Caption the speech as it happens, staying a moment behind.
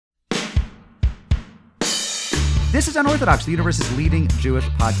This is Unorthodox, the universe's leading Jewish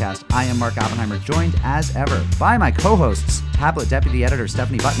podcast. I am Mark Oppenheimer, joined as ever by my co-hosts, Tablet Deputy Editor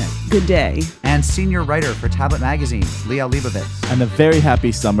Stephanie Butnick. Good day. And Senior Writer for Tablet Magazine, Liel Leibovitz. And a very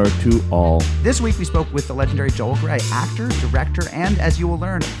happy summer to all. This week we spoke with the legendary Joel Grey, actor, director, and, as you will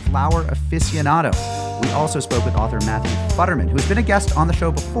learn, flower aficionado. We also spoke with author Matthew Futterman, who's been a guest on the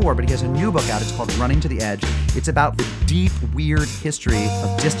show before, but he has a new book out. It's called Running to the Edge. It's about the deep, weird history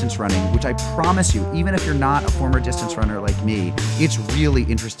of distance running, which I promise you, even if you're not a former distance runner like me, it's really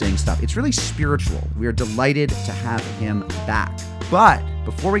interesting stuff. It's really spiritual. We are delighted to have him back. But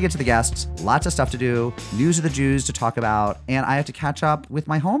before we get to the guests, lots of stuff to do, news of the Jews to talk about, and I have to catch up with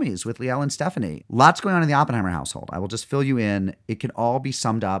my homies, with Liel and Stephanie. Lots going on in the Oppenheimer household. I will just fill you in. It can all be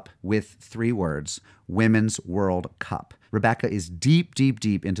summed up with 3 words: Women's World Cup. Rebecca is deep, deep,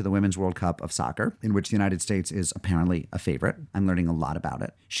 deep into the Women's World Cup of soccer, in which the United States is apparently a favorite. I'm learning a lot about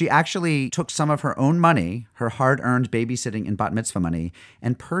it. She actually took some of her own money, her hard-earned babysitting and bat mitzvah money,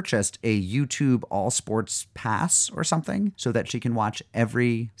 and purchased a YouTube all-sports pass or something so that she can watch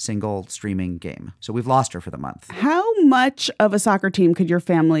every single streaming game. So we've lost her for the month. How much of a soccer team could your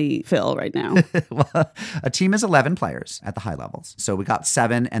family fill right now? Well, a team is 11 players at the high levels. So we got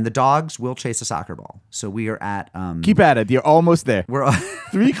 7, and the dogs will chase a soccer ball. So we are at... Keep at it. You're almost there. We're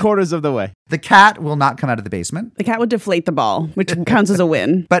 3/4 of the way. The cat will not come out of the basement. The cat would deflate the ball, which counts as a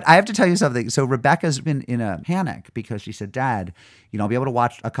win. But I have to tell you something. So Rebecca's been in a panic because she said, Dad, I'll be able to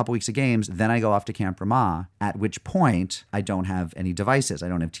watch a couple weeks of games. Then I go off to Camp Ramah, at which point I don't have any devices. I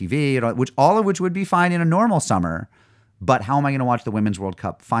don't have TV, all of which would be fine in a normal summer. But how am I going to watch the Women's World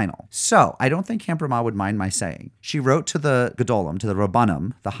Cup final? So I don't think Camp Ramah would mind my saying. She wrote to the Gedolim, to the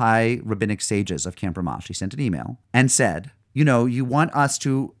Rabbanim, the high rabbinic sages of Camp Ramah. She sent an email and said, you want us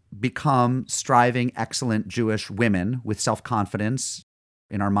to become striving, excellent Jewish women with self-confidence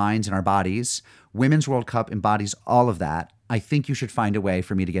in our minds and our bodies. Women's World Cup embodies all of that. I think you should find a way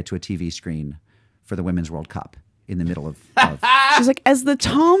for me to get to a TV screen for the Women's World Cup in the middle of... She's like, as the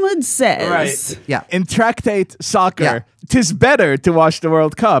Talmud says. Right. Yeah. In Tractate Soccer, 'tis better to watch the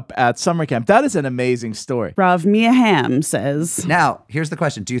World Cup at summer camp. That is an amazing story. Rav Mia Ham says. Now, here's the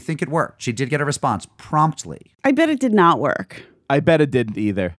question. Do you think it worked? She did get a response promptly. I bet it did not work. I bet it didn't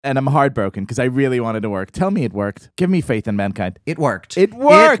either. And I'm heartbroken because I really wanted to work. Tell me it worked. Give me faith in mankind. It worked. It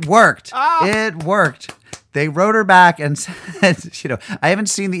worked. It worked. Ah. It worked. They wrote her back and said, I haven't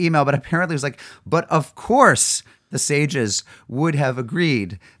seen the email, but apparently it was like, but of course the sages would have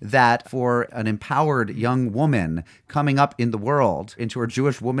agreed that for an empowered young woman coming up in the world into her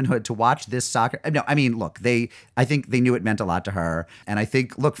Jewish womanhood to watch this soccer. No, I mean, look, I think they knew it meant a lot to her. And I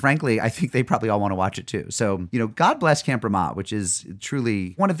think, frankly, I think they probably all want to watch it too. So, God bless Camp Ramah, which is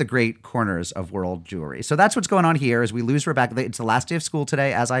truly one of the great corners of world Jewry. So that's what's going on here as we lose Rebecca. It's the last day of school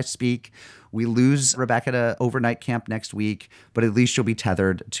today as I speak. We lose Rebecca to overnight camp next week, but at least she'll be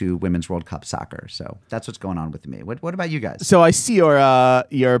tethered to Women's World Cup soccer. So that's what's going on with me. What about you guys? So I see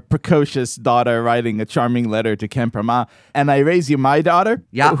your precocious daughter writing a charming letter to Camp Ramah, and I raise you my daughter,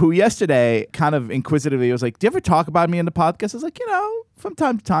 who yesterday kind of inquisitively was like, do you ever talk about me in the podcast? I was like, from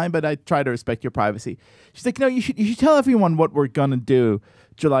time to time, but I try to respect your privacy. She's like, no, you should tell everyone what we're going to do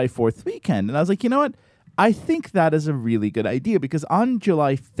July 4th weekend. And I was like, you know what? I think that is a really good idea because on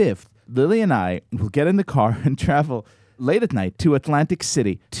July 5th, Lily and I will get in the car and travel late at night to Atlantic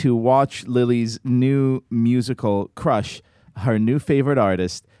City to watch Lily's new musical crush, her new favorite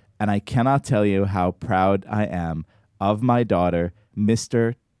artist. And I cannot tell you how proud I am of my daughter,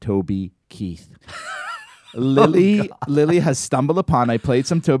 Mr. Toby Keith. Lily has stumbled upon, I played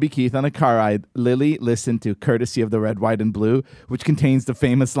some Toby Keith on a car ride. Lily listened to Courtesy of the Red, White, and Blue, which contains the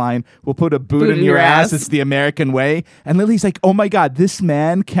famous line, we'll put a boot in your ass, it's the American way. And Lily's like, oh my God, this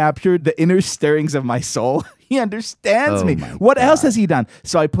man captured the inner stirrings of my soul. He understands me. What else has he done?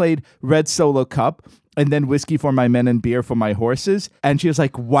 So I played Red Solo Cup, and then Whiskey for My Men and Beer for My Horses. And she was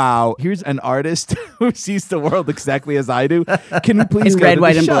like, wow, here's an artist who sees the world exactly as I do. Can we please go Red, to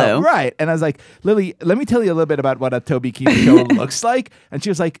White, the and show? Blue. Right. And I was like, Lily, let me tell you a little bit about what a Toby Keith show looks like. And she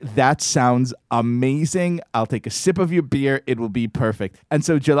was like, that sounds amazing. I'll take a sip of your beer. It will be perfect. And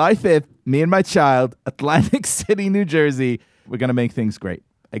so July 5th, me and my child, Atlantic City, New Jersey, we're going to make things great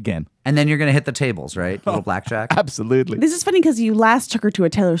again. And then you're going to hit the tables, right? A little blackjack? Absolutely. This is funny because you last took her to a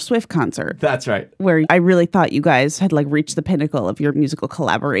Taylor Swift concert. That's right. Where I really thought you guys had reached the pinnacle of your musical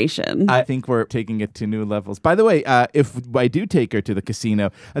collaboration. I think we're taking it to new levels. By the way, if I do take her to the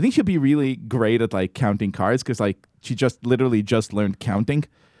casino, I think she'll be really great at counting cards because she literally just learned counting.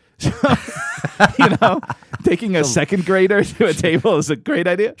 So, taking a second grader to a table is a great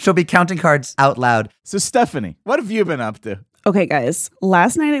idea. She'll be counting cards out loud. So Stephanie, what have you been up to? Okay, guys.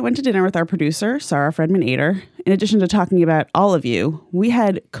 Last night I went to dinner with our producer, Sarah Fredman Ader, in addition to talking about all of you, we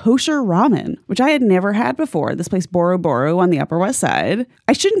had kosher ramen, which I had never had before. This place, Boro Boro on the Upper West Side.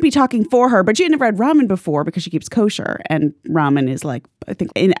 I shouldn't be talking for her, but she had never had ramen before because she keeps kosher. And ramen is like, I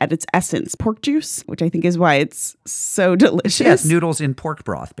think at its essence, pork juice, which I think is why it's so delicious. Yes, noodles in pork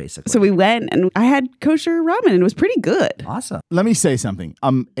broth, basically. So we went and I had kosher ramen and it was pretty good. Awesome. Let me say something.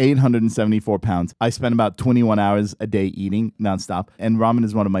 I'm 874 pounds. I spend about 21 hours a day eating nonstop, and ramen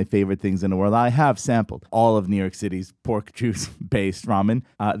is one of my favorite things in the world. I have sampled all of New York City's pork juice-based ramen.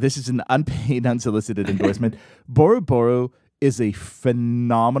 This is an unpaid, unsolicited endorsement. Boro Boro is a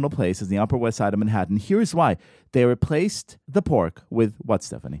phenomenal place. It's in the Upper West Side of Manhattan. Here's why. They replaced the pork with what,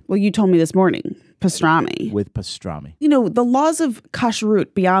 Stephanie? Well, you told me this morning, pastrami. With pastrami. You know, the laws of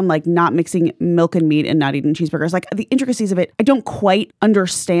kashrut beyond like not mixing milk and meat and not eating cheeseburgers, like the intricacies of it, I don't quite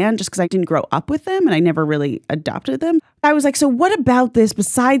understand just because I didn't grow up with them and I never really adopted them. I was like, so what about this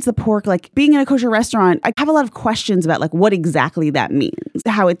besides the pork? Like being in a kosher restaurant, I have a lot of questions about like what exactly that means,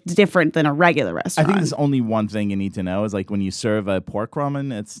 how it's different than a regular restaurant. I think there's only one thing you need to know is like when you serve a pork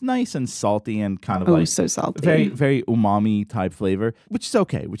ramen, it's nice and salty and kind of so salty. Very umami type flavor, which is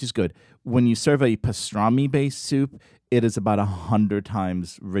okay, which is good. When you serve a pastrami-based soup, it is about 100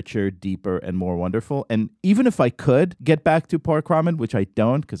 times richer, deeper, and more wonderful. And even if I could get back to pork ramen, which I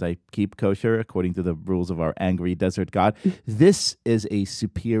don't because I keep kosher according to the rules of our angry desert god, this is a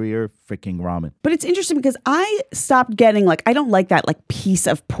superior freaking ramen. But it's interesting because I stopped getting like, I don't like that like piece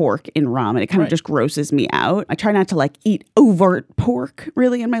of pork in ramen. It kind of just grosses me out. I try not to like eat overt pork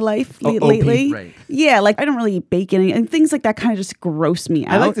really in my life lately. Right. Yeah, like I don't really eat bacon and things like that kind of just gross me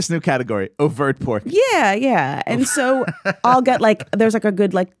out. I like this new category, overt pork. Yeah. And so I'll get like, there's like a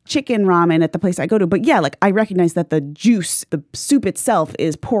good like chicken ramen at the place I go to. But yeah, like I recognize that the juice, the soup itself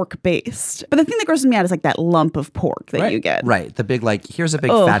is pork based. But the thing that grosses me out is like that lump of pork that you get. Right. The big, like, here's a big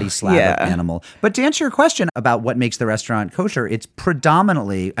fatty slab of animal. But to answer your question about what makes the restaurant kosher, it's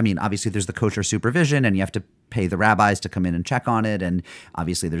predominantly, I mean, obviously there's the kosher supervision and you have to pay the rabbis to come in and check on it. And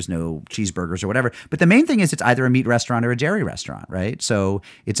obviously there's no cheeseburgers or whatever. But the main thing is it's either a meat restaurant or a dairy restaurant, right? So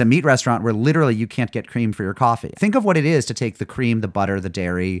it's a meat restaurant where literally you can't get cream for your coffee. Think of what it is to take the cream, the butter, the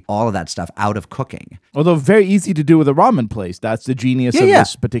dairy, all of that stuff out of cooking. Although very easy to do with a ramen place. That's the genius of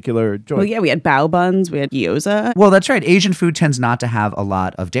this particular joint. Well, yeah, we had bao buns, we had gyoza. Well, that's right. Asian food tends not to have a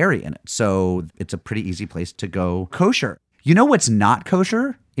lot of dairy in it. So it's a pretty easy place to go kosher. You know what's not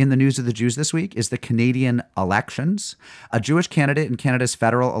kosher in the news of the Jews this week is the Canadian elections. A Jewish candidate in Canada's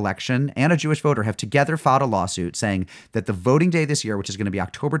federal election and a Jewish voter have together filed a lawsuit saying that the voting day this year, which is going to be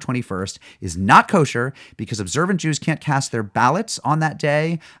October 21st, is not kosher because observant Jews can't cast their ballots on that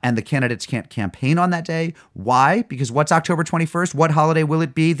day and the candidates can't campaign on that day. Why? Because what's October 21st? What holiday will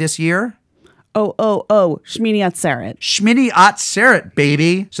it be this year? Shmini Atzeret. Shmini Atzeret,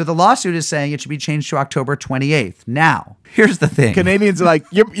 baby. So the lawsuit is saying it should be changed to October 28th. Now, here's the thing. Canadians are like,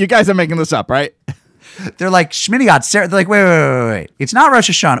 you guys are making this up, right? They're like, Shmini Atzeret. They're like, wait. It's not Rosh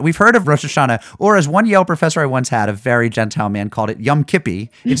Hashanah. We've heard of Rosh Hashanah. Or as one Yale professor I once had, a very Gentile man, called it Yom Kippur.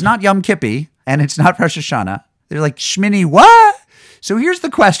 It's not Yom Kippur, and it's not Rosh Hashanah. They're like, Shmini what? So here's the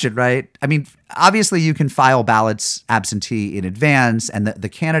question, right? I mean, obviously you can file ballots absentee in advance, and the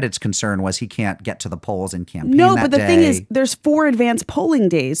candidate's concern was he can't get to the polls and campaign No, that but the day. thing is, there's 4 advance polling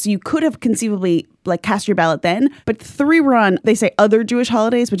days, so you could have conceivably like cast your ballot then, but 3 were on, they say, other Jewish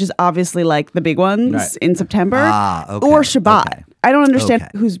holidays, which is obviously like the big ones in September, or Shabbat. Okay. I don't understand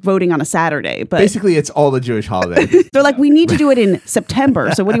who's voting on a Saturday, but basically it's all the Jewish holidays. they're like, we need to do it in September.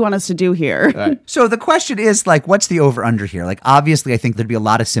 So what do you want us to do here? Right. So the question is, like, what's the over-under here? Like, obviously, I think there'd be a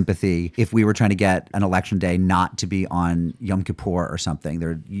lot of sympathy if we were trying to get an election day not to be on Yom Kippur or something.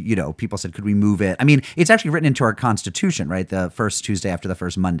 There, people said, could we move it? I mean, it's actually written into our Constitution, right? The first Tuesday after the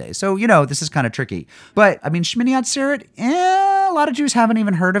first Monday. So, this is kind of tricky. But, I mean, Shmini Atzeret, a lot of Jews haven't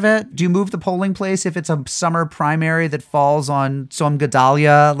even heard of it. Do you move the polling place if it's a summer primary that falls on Tzom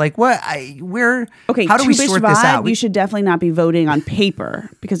Gedalia? Like, what? Okay, how do we Tu sort B'Shvat, this out? You should definitely not be voting on paper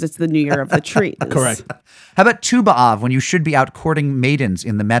because it's the New Year of the Trees. Correct. How about Tu B'Av, when you should be out courting maidens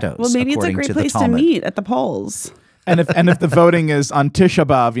in the meadows? Well, maybe it's a according great to the place to Talmud? meet at the polls. And if the voting is on Tisha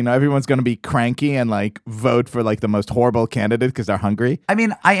B'Av, everyone's going to be cranky and like vote for like the most horrible candidate because they're hungry. I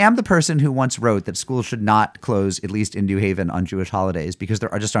mean, I am the person who once wrote that schools should not close, at least in New Haven, on Jewish holidays because there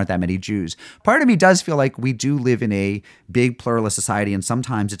just aren't that many Jews. Part of me does feel like we do live in a big pluralist society, and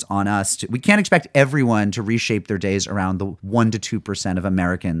sometimes it's on us. We can't expect everyone to reshape their days around the 1% to 2% of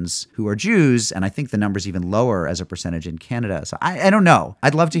Americans who are Jews, and I think the number's even lower as a percentage in Canada. So I don't know.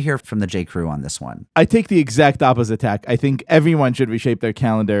 I'd love to hear from the J. Crew on this one. I take the exact opposite attack. I think everyone should reshape their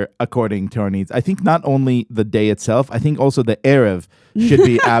calendar according to our needs. I think not only the day itself, I think also the Erev should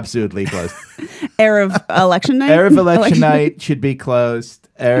be absolutely closed. Erev election night? Erev election night should be closed.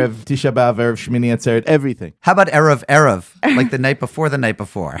 Erev Tisha B'Av, Erev Shmini Atzeret, everything. How about Erev, like the night before the night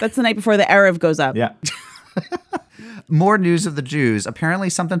before? That's the night before the Erev goes up. Yeah. More news of the Jews. Apparently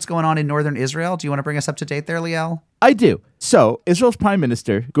something's going on in northern Israel. Do you want to bring us up to date there, Liel? I do. So, Israel's Prime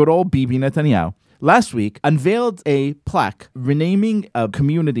Minister, good old Bibi Netanyahu, last week unveiled a plaque renaming a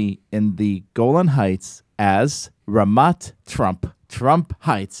community in the Golan Heights as Ramat Trump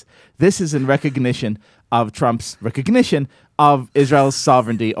Heights. This is in recognition of Trump's recognition of Israel's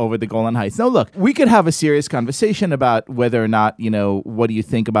sovereignty over the Golan Heights. Now, look, we could have a serious conversation about whether or not, what do you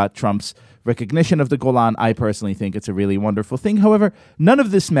think about Trump's recognition of the Golan. I personally think it's a really wonderful thing. However, none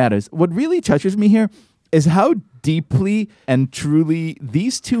of this matters. What really touches me here is how deeply and truly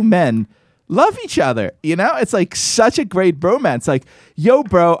these two men love each other. It's like such a great bromance. Like, yo,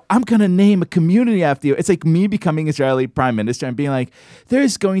 bro, I'm going to name a community after you. It's like me becoming Israeli prime minister and being like,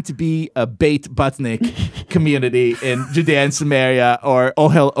 there's going to be a Beit Batnik community in Judea and Samaria or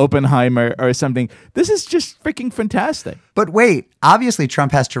Ohel Oppenheimer or something. This is just freaking fantastic. But wait, obviously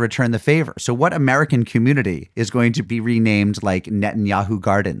Trump has to return the favor. So what American community is going to be renamed like Netanyahu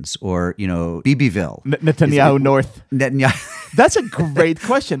Gardens or, Bibiville? Netanyahu North. Netanyahu. That's a great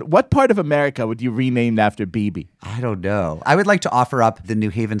question. What part of America would you rename after Bibi? I don't know. I would like to offer up the New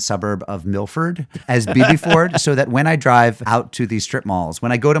Haven suburb of Milford as Bibi Ford so that when I drive out to these strip malls,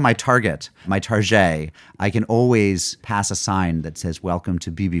 when I go to my Target, I can always pass a sign that says, welcome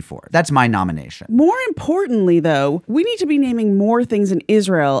to Bibi Ford. That's my nomination. More importantly, though, we need to be naming more things in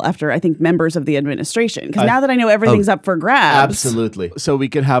Israel after, I think, members of the administration. Because now that I know everything's up for grabs. Absolutely. So we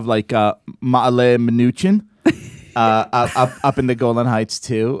could have like Ma'ale Menuchin up in the Golan Heights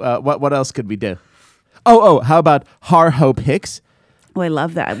too. What else could we do? How about Har Hope Hicks? Oh, I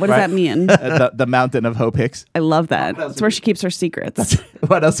love that. What does that mean? The mountain of Hope Hicks. I love that. That's where she keeps her secrets.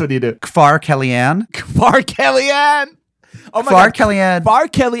 What else would you do? Kfar Kellyanne. Kfar Kellyanne. Oh my God. Kellyanne. Kfar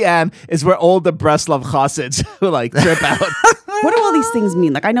Kellyanne is where all the Breslov Chassids trip out. What do all these things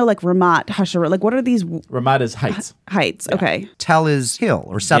mean? Like, I know, like, Ramat, Hasharat. Like, what are these? Ramat is heights. Heights, Yeah. Okay. Tel is hill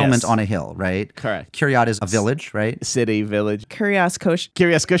or settlement Yes. on a hill, right? Correct. Kiryat is a village, right? City, village. Kiryas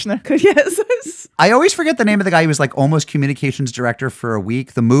Kushner? Yes. I always forget the name of the guy who was like almost communications director for a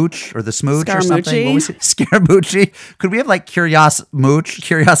week. The Mooch or the Smooch or something. What was it? Scaramucci. Could we have like Kiryas Mooch?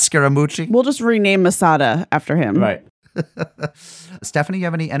 Kiryas Scaramucci? We'll just rename Masada after him. Right. Stephanie, you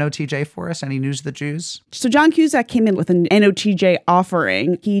have any NOTJ for us? Any news of the Jews? So John Cusack came in with an NOTJ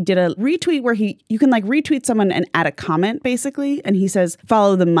offering. He did a retweet where you can like retweet someone and add a comment basically. And he says,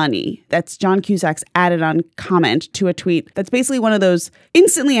 follow the money. That's John Cusack's added on comment to a tweet. That's basically one of those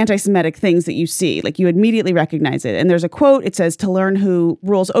instantly anti-Semitic things that you see. Like you immediately recognize it. And there's a quote. It says, to learn who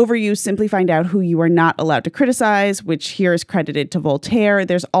rules over you, simply find out who you are not allowed to criticize, which here is credited to Voltaire.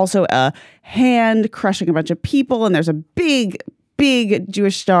 There's also a hand crushing a bunch of people. And there's a big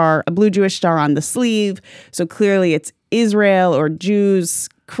Jewish star, a blue Jewish star on the sleeve. So clearly it's Israel or Jews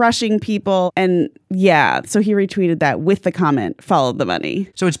crushing people. And yeah, so he retweeted that with the comment, follow the money.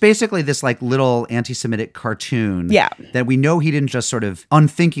 So it's basically this like little anti-Semitic cartoon Yeah. that we know he didn't just sort of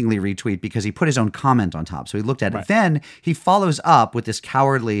unthinkingly retweet because he put his own comment on top. So he looked at it. Then he follows up with this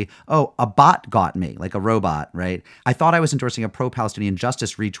cowardly, a bot got me, like a robot, right? I thought I was endorsing a pro-Palestinian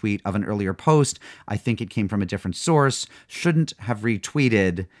justice retweet of an earlier post. I think it came from a different source. Shouldn't have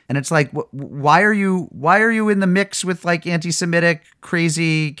retweeted. And it's like, why are you in the mix with like anti-Semitic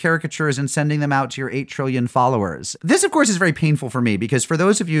crazy caricatures and sending them out to your 8 trillion followers? This, of course, is very painful for me because for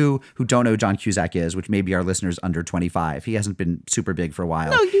those of you who don't know who John Cusack is, which may be our listeners under 25, he hasn't been super big for a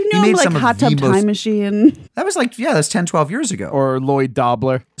while. No, you He know, made like some of Hot the Tub Time Machine. That was like, that's 10, 12 years ago. Or Lloyd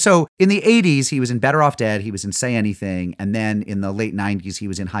Dobler. So in the 80s, he was in Better Off Dead. He was in Say Anything. And then in the late 90s, he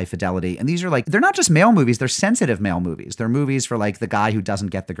was in High Fidelity. And these are like, they're not just male movies. They're sensitive male movies. They're movies for like the guy who doesn't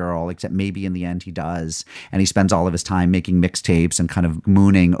get the girl, except maybe in the end he does. And he spends all of his time making mixtapes and kind of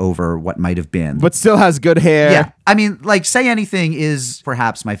mooning over what might have been. But still has good hair. Yeah. I mean, like Say Anything is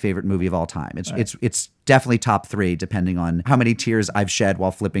perhaps my favorite movie of all time. It's definitely top 3, depending on how many tears I've shed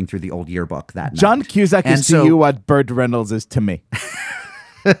while flipping through the old yearbook that night. John Cusack is to you what Burt Reynolds is to me.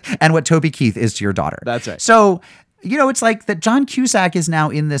 And what Toby Keith is to your daughter. That's right. So, it's like that John Cusack is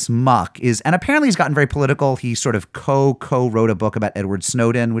now in this muck and apparently he's gotten very political. He sort of co-wrote a book about Edward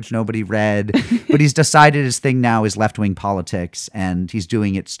Snowden, which nobody read, but he's decided his thing now is left-wing politics and he's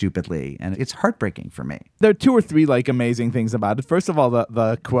doing it stupidly. And it's heartbreaking for me. There are 2 or 3 like amazing things about it. First of all,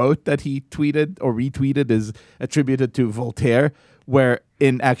 the quote that he tweeted or retweeted is attributed to Voltaire, where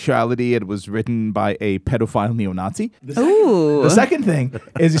in actuality it was written by a pedophile neo-Nazi. Ooh. The second thing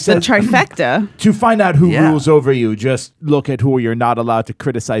is he The said, trifecta. to find out who Yeah. rules over you, just look at who you're not allowed to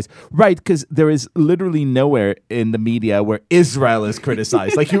criticize. Right, because there is literally nowhere in the media where Israel is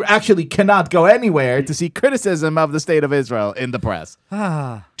criticized. Like, you actually cannot go anywhere to see criticism of the state of Israel in the press.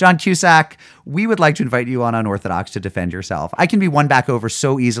 John Cusack, we would like to invite you on Unorthodox to defend yourself. I can be won back over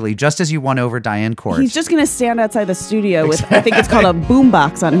so easily, just as you won over Diane Court. He's just going to stand outside the studio with, I think it's called a boombox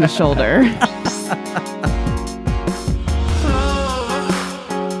on his shoulder. I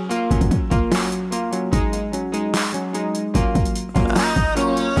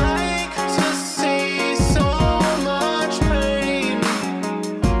don't like to see so much pain,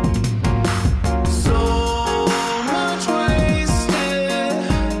 so much wasted,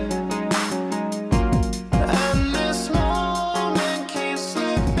 and this moment keeps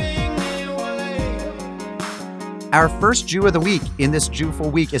slipping away. Our first Jew of the week in this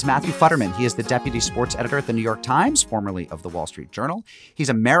Jewful week is Matthew Futterman. He is the deputy sports editor at the New York Times, formerly of the Wall Street Journal. He's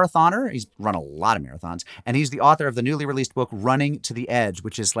a marathoner. He's run a lot of marathons. And he's the author of the newly released book, Running to the Edge,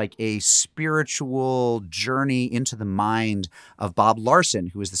 which is like a spiritual journey into the mind of Bob Larson,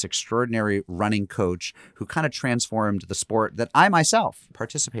 who is this extraordinary running coach who kind of transformed the sport that I myself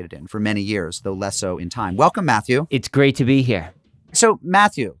participated in for many years, though less so in time. Welcome, Matthew. It's great to be here. So,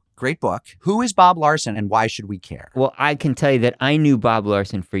 Matthew, great book. Who is Bob Larson and why should we care? Well, I can tell you that I knew Bob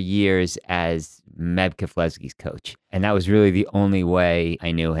Larson for years as Meb Keflezighi's coach, and that was really the only way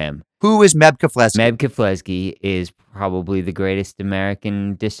I knew him. Who is Meb Keflezighi? Meb Keflezighi is probably the greatest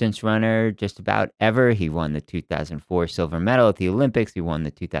American distance runner just about ever. He won the 2004 silver medal at the Olympics. He won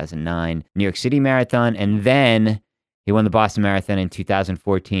the 2009 New York City Marathon, and then he won the Boston Marathon in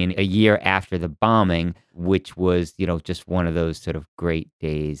 2014, a year after the bombing, which was, just one of those sort of great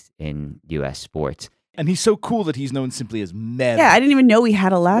days in U.S. sports. And he's so cool that he's known simply as Meb. Yeah, I didn't even know he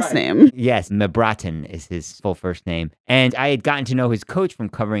had a last name. Yes, Mebratin is his full first name. And I had gotten to know his coach from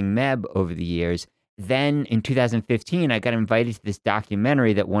covering Meb over the years. Then in 2015, I got invited to this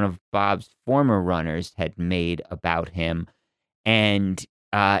documentary that one of Bob's former runners had made about him. And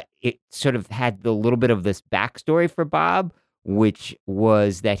it sort of had a little bit of this backstory for Bob, which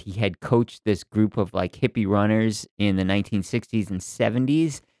was that he had coached this group of like hippie runners in the 1960s and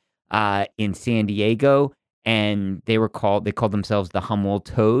 70s in San Diego, and they called themselves the Hummel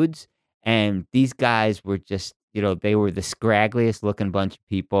Toads. And these guys were just, they were the scraggliest looking bunch of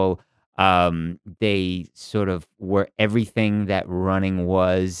people. They sort of were everything that running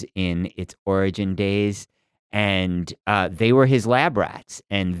was in its origin days. And they were his lab rats,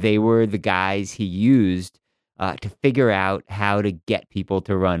 and they were the guys he used to figure out how to get people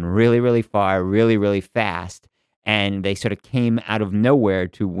to run really, really far, really, really fast. And they sort of came out of nowhere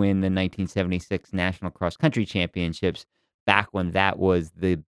to win the 1976 National Cross Country Championships, back when that was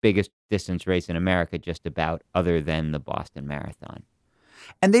the biggest distance race in America, just about, other than the Boston Marathon.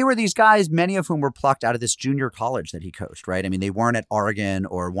 And they were these guys, many of whom were plucked out of this junior college that he coached, right? I mean, they weren't at Oregon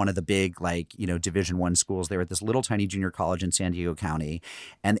or one of the big, Division I schools. They were at this little tiny junior college in San Diego County.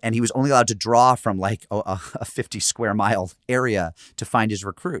 And he was only allowed to draw from like a 50 square mile area to find his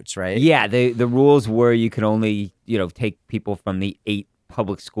recruits, right? Yeah, the rules were you could only, take people from the 8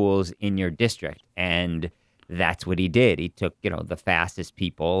 public schools in your district. And that's what he did. He took, the fastest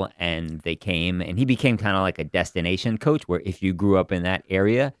people, and they came, and he became kind of like a destination coach, where if you grew up in that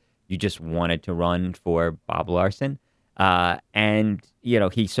area, you just wanted to run for Bob Larson. And,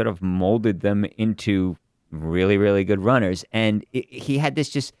 he sort of molded them into really, really good runners. And he had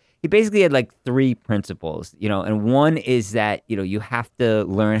he basically had like 3 principles, and one is that, you have to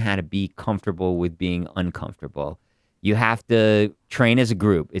learn how to be comfortable with being uncomfortable. You have to train as a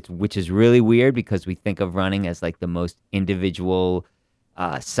group, which is really weird because we think of running as like the most individual,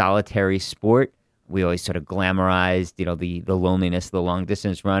 solitary sport. We always sort of glamorized, the loneliness of the long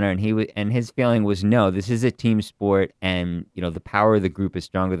distance runner, and his feeling was, no, this is a team sport, and the power of the group is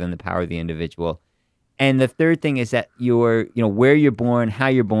stronger than the power of the individual. And the third thing is that where you're born,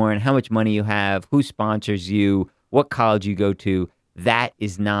 how much money you have, who sponsors you, what college you go to. That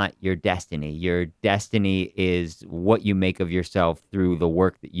is not your destiny. Your destiny is what you make of yourself through the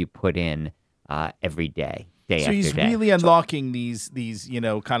work that you put in every day, day So after he's day. really unlocking these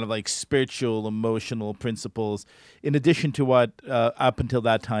kind of like spiritual, emotional principles, in addition to what up until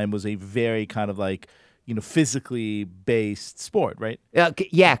that time was a very kind of like, physically based sport, right?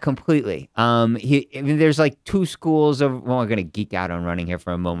 Yeah, completely. There's like 2 schools of. Well, I'm gonna geek out on running here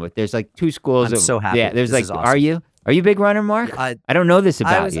for a moment. There's like 2 schools I'm of. so happy. Yeah, there's This is like. awesome. Are you a big runner, Mark? I don't know this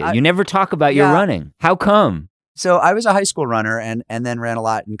about you. You never talk about your running. How come? So I was a high school runner and then ran a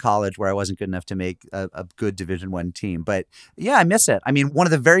lot in college where I wasn't good enough to make a good Division I team. But yeah, I miss it. I mean, one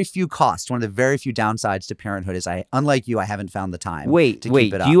of the very few costs, one of the very few downsides to parenthood is unlike you, I haven't found the time Wait, to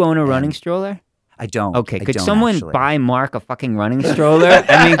keep it do up. you own a running And stroller? I don't. Okay, I could don't, someone actually. buy Mark a fucking running stroller?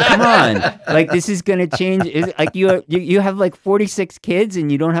 I mean, come on. Like, this is gonna change. Like you have like 46 kids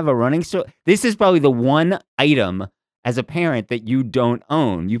and you don't have a running stroller. This is probably the one item as a parent that you don't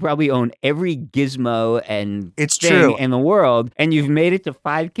own. You probably own every gizmo and It's thing true. in the world, and you've made it to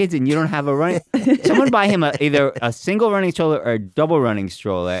 5 kids and you don't have a running. Someone buy him either a single running stroller or a double running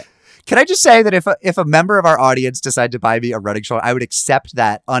stroller. Can I just say that if a member of our audience decided to buy me a running stroller, I would accept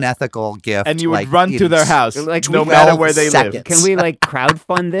that unethical gift. And you would like, run to in their house, like no 12 matter where they live. seconds. Can we like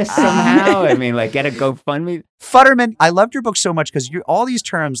crowdfund this somehow? I mean, like get a GoFundMe. Futterman, I loved your book so much because all these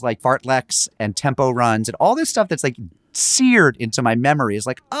terms like fartleks and tempo runs and all this stuff that's like seared into my memory is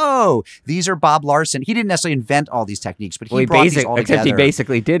like, oh, these are Bob Larson. He didn't necessarily invent all these techniques, but he brought these all except he together.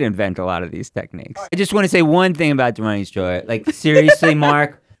 basically did invent a lot of these techniques. I just want to say one thing about the running stroller. Like seriously,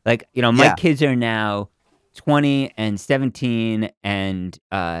 Mark, like, you know, my Yeah. kids are now 20 and 17 and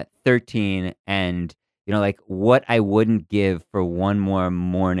 13, and you know, like what I wouldn't give for one more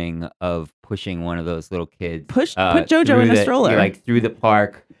morning of pushing one of those little kids. Put JoJo through in a the- stroller. like through the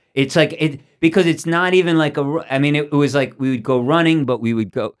park. It's like because it's not even like I mean, it was like we would go running, but we would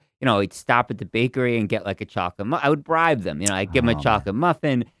go, you know, we'd stop at the bakery and get like a chocolate. I would bribe them, you know, I'd give them a chocolate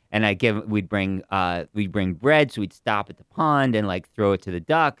muffin, and we'd bring bread, so we'd stop at the pond and like throw it to the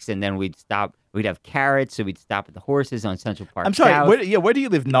ducks, and then we'd have carrots, so we'd stop at the horses on Central Park. I'm sorry. South. Where do you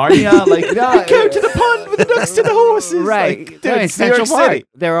live? Narnia? Like, No, go to the pond with the ducks to the horses. Right. Like, dude, No, in it's New Central York Park. City.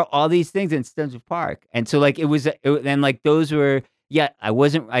 There are all these things in Central Park. And so like and like those were, yeah,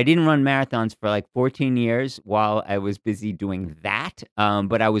 I didn't run marathons for like 14 years while I was busy doing that.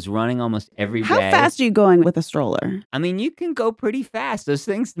 But I was running almost every day. How fast are you going with a stroller? I mean, you can go pretty fast. Those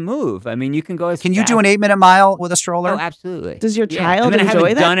things move. I mean, you can go as Can you fast. do an 8-minute mile with a stroller? Oh, absolutely. Does your Yeah. child I mean,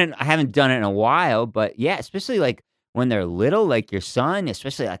 enjoy that? I haven't done it in a while, but yeah, especially like when they're little, like your son,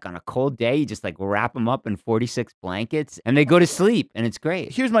 especially like on a cold day, you just like wrap them up in 46 blankets and they go to sleep, and it's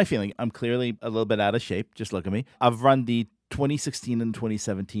great. Here's my feeling. I'm clearly a little bit out of shape. Just look at me. I've run the 2016 and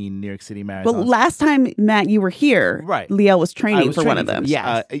 2017 New York City marathons. But last time, Matt, you were here, Right. Liel was I training was for one training of them. this.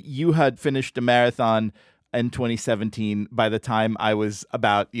 Yes. You had finished a marathon in 2017 by the time I was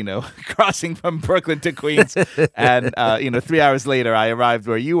about, crossing from Brooklyn to Queens. And, 3 hours later, I arrived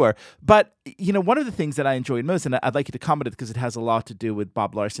where you were. But, one of the things that I enjoyed most, and I'd like you to comment it because it has a lot to do with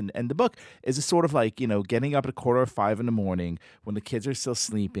Bob Larson and the book, is a sort of like, getting up at 4:45 in the morning when the kids are still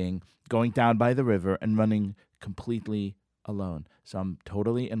sleeping, going down by the river and running completely alone. So I'm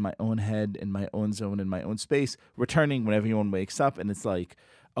totally in my own head, in my own zone, in my own space, returning when everyone wakes up, and it's like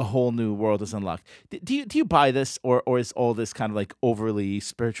a whole new world is unlocked. Do you buy this, or is all this kind of like overly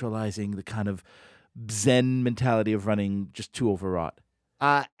spiritualizing the kind of Zen mentality of running just too overwrought?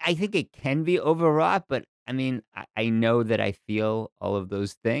 I think it can be overwrought, but I mean, I know that I feel all of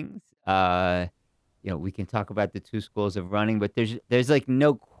those things. We can talk about the two schools of running, but there's like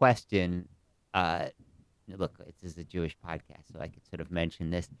no question. Look, this is a Jewish podcast, so I could sort of mention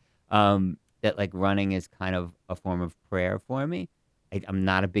this, that like running is kind of a form of prayer for me. I'm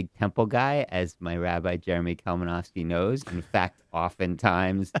not a big temple guy, as my rabbi, Jeremy Kalmanovsky, knows. In fact,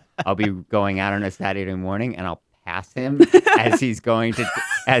 oftentimes I'll be going out on a Saturday morning and I'll pass him as he's going to,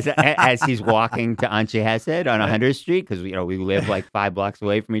 as he's walking to Anshe Hesed on 100th Street, because we live like 5 blocks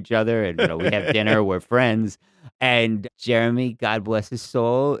away from each other, and we have dinner, we're friends. And Jeremy, God bless his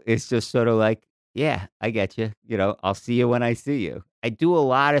soul, is just sort of like, yeah, I get you. I'll see you when I see you. I do a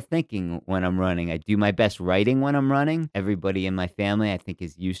lot of thinking when I'm running. I do my best writing when I'm running. Everybody in my family, I think,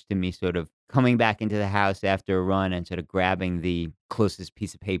 is used to me sort of coming back into the house after a run and sort of grabbing the closest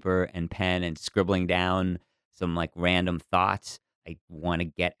piece of paper and pen and scribbling down some like random thoughts I want to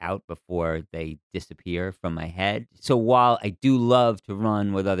get out before they disappear from my head. So while I do love to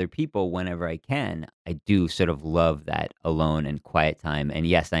run with other people whenever I can, I do sort of love that alone and quiet time. And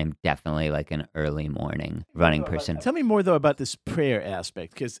yes, I'm definitely like an early morning running person. Tell me more, though, about this prayer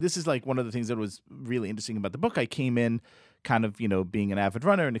aspect, because this is like one of the things that was really interesting about the book. I came in kind of, being an avid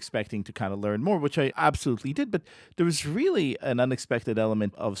runner and expecting to kind of learn more, which I absolutely did. But there was really an unexpected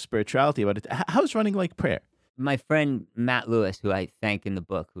element of spirituality about it. How's running like prayer? My friend Matt Lewis, who I thank in the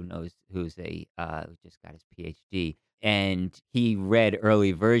book, who just got his PhD, and he read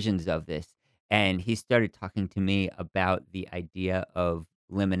early versions of this, and he started talking to me about the idea of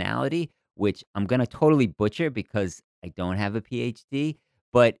liminality, which I'm going to totally butcher because I don't have a PhD,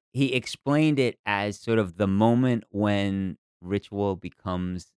 but he explained it as sort of the moment when ritual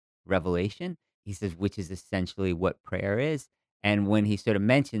becomes revelation. he says, which is essentially what prayer is. And when he sort of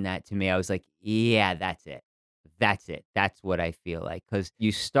mentioned that to me, I was like, yeah, that's it. That's it. That's what I feel like. Because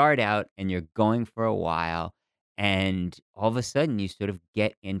you start out and you're going for a while, and all of a sudden you sort of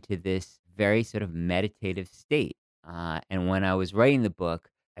get into this very sort of meditative state. And when I was writing the book,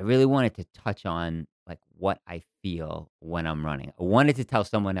 I really wanted to touch on like what I feel when I'm running. I wanted to tell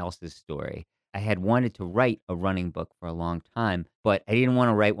someone else's story. I had wanted to write a running book for a long time, but I didn't want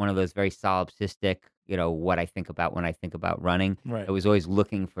to write one of those very solipsistic, what I think about when I think about running. Right. I was always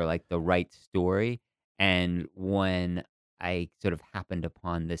looking for like the right story. And when I sort of happened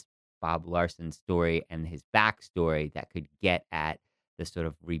upon this Bob Larson story and his backstory that could get at the sort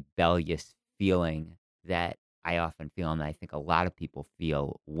of rebellious feeling that I often feel, and I think a lot of people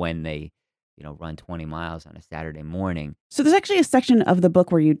feel when they, run 20 miles on a Saturday morning. So there's actually a section of the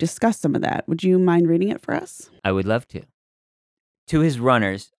book where you discuss some of that. Would you mind reading it for us? I would love to. To his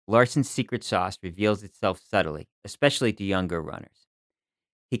runners, Larson's secret sauce reveals itself subtly, especially to younger runners.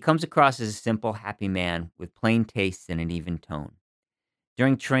 He comes across as a simple, happy man with plain tastes and an even tone.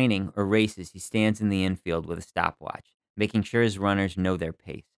 During training or races, he stands in the infield with a stopwatch, making sure his runners know their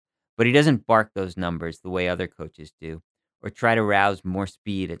pace. But he doesn't bark those numbers the way other coaches do, or try to rouse more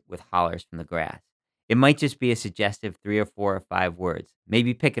speed with hollers from the grass. It might just be a suggestive 3 or 4 or 5 words.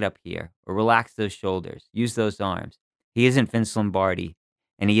 Maybe pick it up here, or relax those shoulders, use those arms. He isn't Vince Lombardi,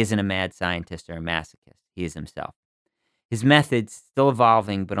 and he isn't a mad scientist or a masochist. He is himself. His methods, still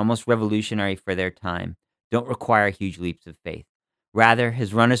evolving but almost revolutionary for their time, don't require huge leaps of faith. Rather,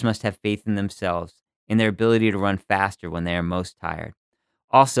 his runners must have faith in themselves, in their ability to run faster when they are most tired.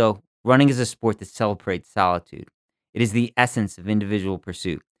 Also, running is a sport that celebrates solitude. It is the essence of individual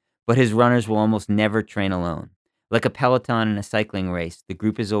pursuit, but his runners will almost never train alone. Like a peloton in a cycling race, the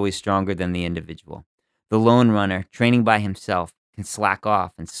group is always stronger than the individual. The lone runner, training by himself, can slack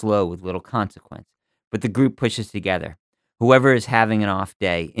off and slow with little consequence, but the group pushes together. Whoever is having an off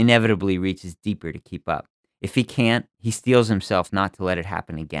day inevitably reaches deeper to keep up. If he can't, he steels himself not to let it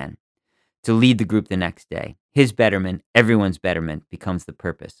happen again. To lead the group the next day. His betterment, everyone's betterment, becomes the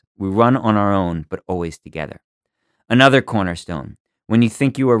purpose. We run on our own, but always together. Another cornerstone. When you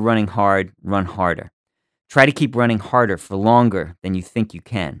think you are running hard, run harder. Try to keep running harder for longer than you think you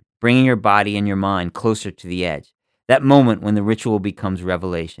can, bringing your body and your mind closer to the edge. That moment when the ritual becomes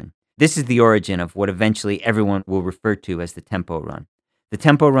revelation. This is the origin of what eventually everyone will refer to as the tempo run. The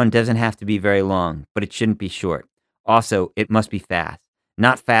tempo run doesn't have to be very long, but it shouldn't be short. Also, it must be fast.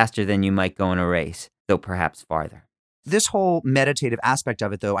 Not faster than you might go in a race, though perhaps farther. This whole meditative aspect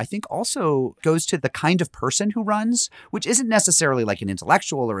of it, though, I think also goes to the kind of person who runs, which isn't necessarily like an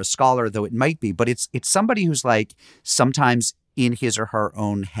intellectual or a scholar, though it might be, but it's somebody who's like sometimes in his or her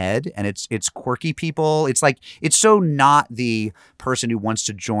own head, and it's quirky people. It's like, it's so not the person who wants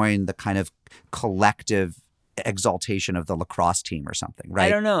to join the kind of collective exaltation of the lacrosse team or something, right? I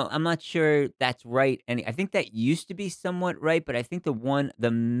don't know. I'm not sure that's right. And I think that used to be somewhat right, but I think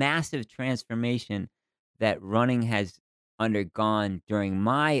the massive transformation that running has undergone during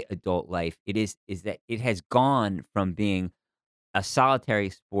my adult life, is that it has gone from being a solitary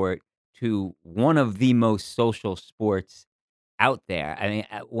sport to one of the most social sports out there. I mean,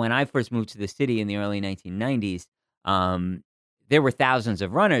 when I first moved to the city in the early 1990s, there were thousands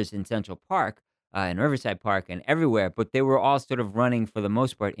of runners in Central Park, in Riverside Park, and everywhere, but they were all sort of running for the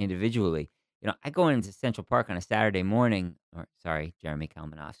most part individually. I go into Central Park on a Saturday morning, or sorry, Jeremy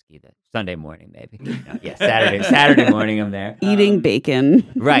Kalmanovsky, the Sunday morning maybe. No, yeah, Saturday morning I'm there. Eating bacon.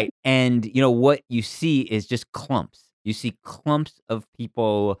 Right. And what you see is just clumps. You see clumps of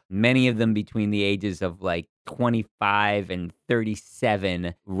people, many of them between the ages of like 25 and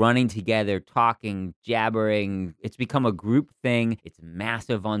 37, running together, talking, jabbering. It's become a group thing. It's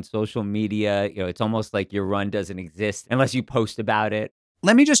massive on social media. It's almost like your run doesn't exist unless you post about it.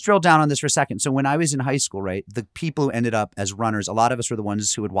 Let me just drill down on this for a second. So when I was in high school, right, the people who ended up as runners, a lot of us were the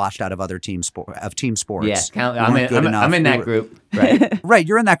ones who had washed out of other team sports. Yeah, We I'm weren't good enough. in that group. Right. Right,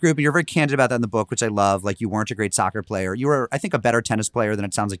 you're in that group, and you're very candid about that in the book, which I love. Like, you weren't a great soccer player. You were, I think, a better tennis player than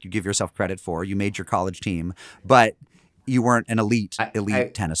it sounds like you give yourself credit for. You made your college team, but you weren't an elite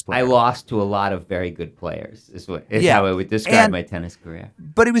tennis player. I lost to a lot of very good players, is Yeah. how I would describe my tennis career.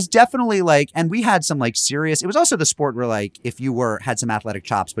 But it was definitely like, and we had some like serious, it was also the sport where like, if you had some athletic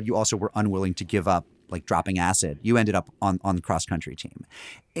chops, but you also were unwilling to give up like dropping acid, you ended up on the cross country team.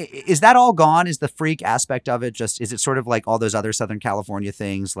 Is that all gone? Is the freak aspect of it is it sort of like all those other Southern California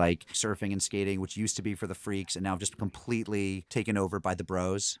things like surfing and skating, which used to be for the freaks and now just completely taken over by the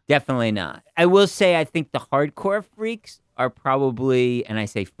bros? Definitely not. I will say I think the hardcore freaks are probably, and I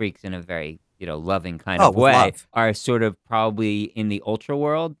say freaks in a very loving kind of with way, love. are sort of probably in the ultra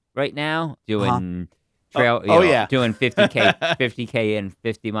world. right now, doing yeah. doing 50K and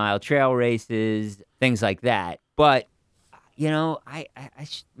 50-mile trail races, things like that. But I'm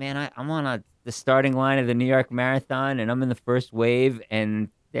on the starting line of the New York Marathon, and I'm in the first wave, and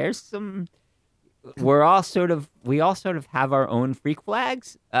there's some. We all sort of have our own freak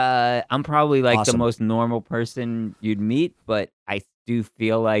flags. I'm probably like the Awesome. most normal person you'd meet, but I do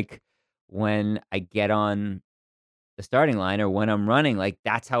feel like when I get on the starting line or when I'm running, like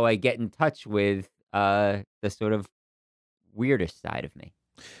that's how I get in touch with the sort of weirdest side of me.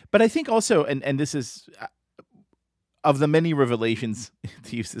 But I think also, and this is of the many revelations,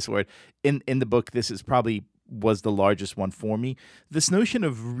 to use this word, in the book, this is probably was the largest one for me. This notion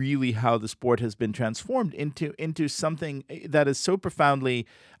of really how the sport has been transformed into something that is so profoundly,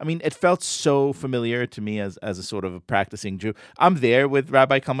 I mean, it felt so familiar to me as a sort of a practicing Jew. I'm there with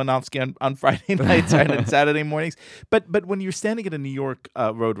Rabbi Kalmanovsky on Friday nights and Saturday mornings. But when you're standing at a New York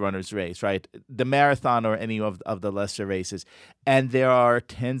Roadrunners race, right, the marathon or any of the lesser races, and there are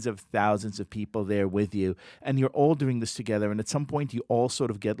tens of thousands of people there with you, and you're all doing this together, and at some point you all sort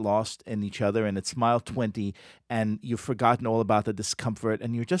of get lost in each other, and it's mile 20, and you've forgotten all about the discomfort,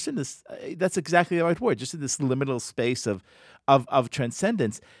 and you're just in this, that's exactly the right word, just in this liminal space of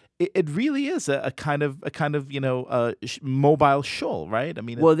transcendence. It really is a kind of mobile shoal, right? I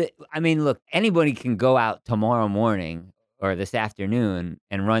mean, Look, anybody can go out tomorrow morning or this afternoon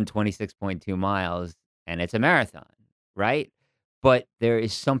and run 26.2 miles, and it's a marathon, right? But there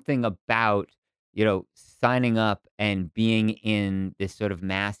is something about, signing up and being in this sort of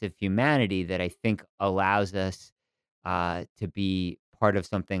massive humanity that I think allows us to be part of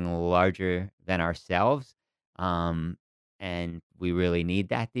something larger than ourselves. And we really need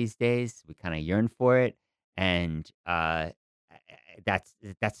that these days. We kind of yearn for it. And that's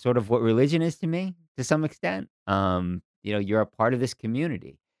sort of what religion is to me, to some extent. You're a part of this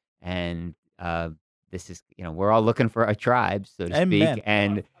community. And this is, we're all looking for a tribe, so to Amen.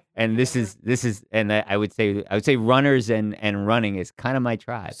 speak. And this is, and I would say runners and running is kind of my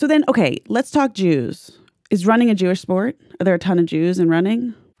tribe. So then, okay, let's talk Jews. Is running a Jewish sport? Are there a ton of Jews in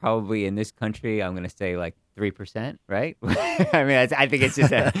running? Probably in this country, I'm going to say like 3%, right? I mean, I think it's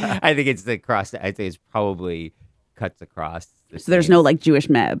just, I think it's across. I think it's probably cuts across. So there's no like Jewish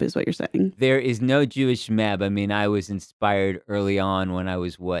Meb, is what you're saying? There is no Jewish Meb. I mean, I was inspired early on when I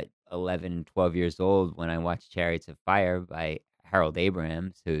was 11, 12 years old when I watched Chariots of Fire by Harold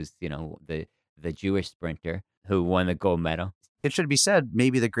Abrahams, who's the Jewish sprinter who won the gold medal. It should be said,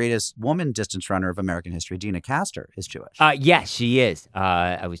 maybe the greatest woman distance runner of American history, Dina Castor, is Jewish. Yes, she is.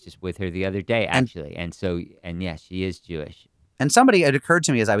 I was just with her the other day, actually. And yes, she is Jewish. And it occurred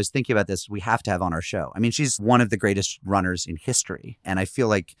to me as I was thinking about this, we have to have on our show. I mean, she's one of the greatest runners in history. And I feel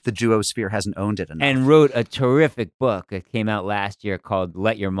like the Jewosphere hasn't owned it enough. And wrote a terrific book that came out last year called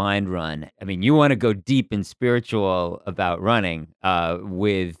Let Your Mind Run. I mean, you want to go deep and spiritual about running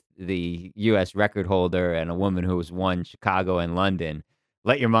with the U.S. record holder and a woman who has won Chicago and London.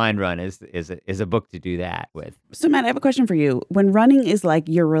 Let Your Mind Run is a book to do that with. So Matt, I have a question for you. When running is like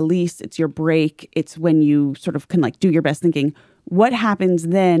your release, it's your break, it's when you sort of can like do your best thinking. What happens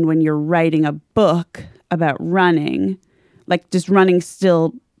then when you're writing a book about running? Like, does running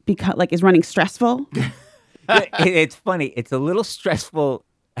still become like, is running stressful? It's funny. It's a little stressful.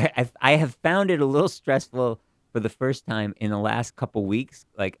 I have found it a little stressful for the first time in the last couple weeks,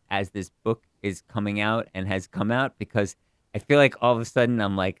 like as this book is coming out and has come out, because I feel like all of a sudden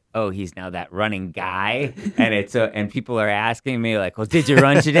I'm like, oh, he's now that running guy, and people are asking me like, well, did you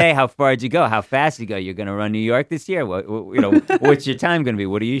run today? How far did you go? How fast did you go? You're going to run New York this year? What's your time going to be?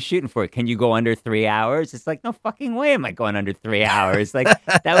 What are you shooting for? Can you go under 3 hours? It's like, no fucking way am I going under 3 hours. Like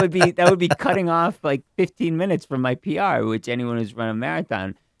that would be cutting off like 15 minutes from my PR, which anyone who's run a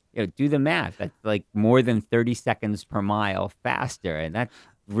marathon, do the math. That's like more than 30 seconds per mile faster, and that's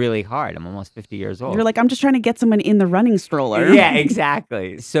really hard. I'm almost 50 years old. You're like, I'm just trying to get someone in the running stroller. Yeah,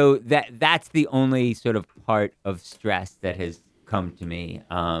 exactly. So that's the only sort of part of stress that has come to me.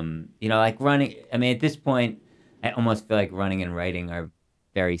 Like running. I mean, at this point, I almost feel like running and writing are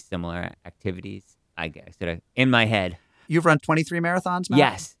very similar activities. I guess sort of in my head. You've run 23 marathons, Matt?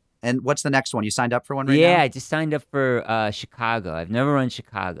 Yes. And what's the next one? You signed up for one right now? Yeah, I just signed up for Chicago. I've never run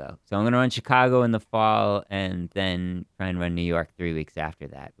Chicago. So I'm going to run Chicago in the fall and then try and run New York 3 weeks after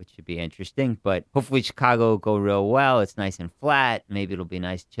that, which should be interesting. But hopefully Chicago will go real well. It's nice and flat. Maybe it'll be a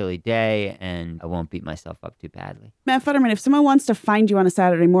nice chilly day and I won't beat myself up too badly. Matt Futterman, if someone wants to find you on a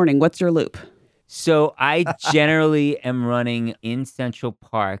Saturday morning, what's your loop? So I generally am running in Central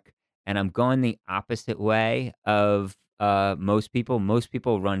Park, and I'm going the opposite way of most people. Most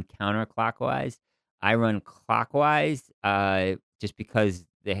people run counterclockwise. I run clockwise just because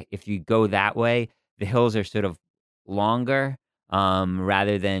if you go that way, the hills are sort of longer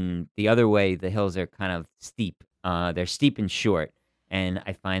rather than the other way. The hills are kind of steep. They're steep and short, and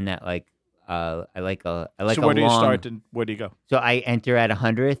I find that like I like So a where do you long. start and where do you go? So I enter at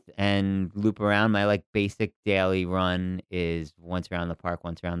 100th and loop around. My like basic daily run is once around the park,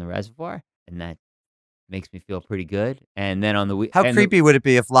 once around the reservoir, and that makes me feel pretty good. And then on the week, How creepy would it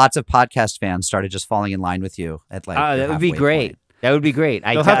be if lots of podcast fans started just falling in line with you at like? Oh, the that would be halfway great. point? That would be great.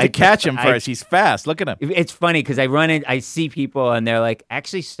 You'll have to catch him first. He's fast. Look at him. It's funny because I run in, I see people and they're like,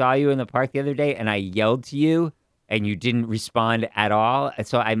 actually saw you in the park the other day and I yelled to you and you didn't respond at all. And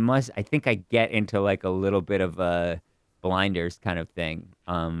so I think I get into like a little bit of a blinders kind of thing.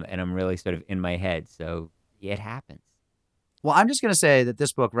 And I'm really sort of in my head. So it happens. Well, I'm just going to say that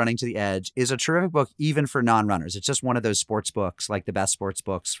this book, Running to the Edge, is a terrific book even for non-runners. It's just one of those sports books, like the best sports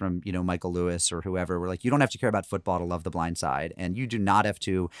books from, Michael Lewis or whoever, where like you don't have to care about football to love The Blind Side, and you do not have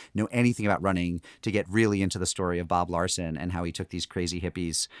to know anything about running to get really into the story of Bob Larson and how he took these crazy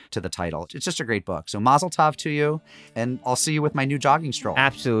hippies to the title. It's just a great book. So mazel tov to you, and I'll see you with my new jogging stroll.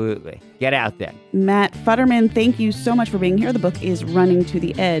 Absolutely. Get out there. Matt Futterman, thank you so much for being here. The book is Running to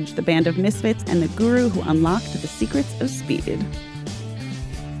the Edge, the band of misfits and the guru who unlocked the secrets of speed.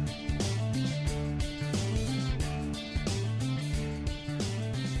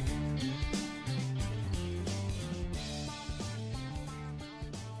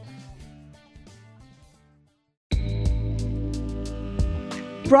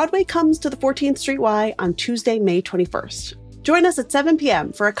 Broadway comes to the 14th Street Y on Tuesday, May 21st. Join us at 7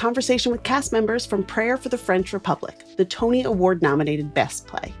 p.m. for a conversation with cast members from Prayer for the French Republic, the Tony Award-nominated Best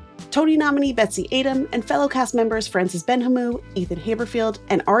Play. Tony nominee Betsy Adom and fellow cast members Frances Benhamou, Ethan Haberfield,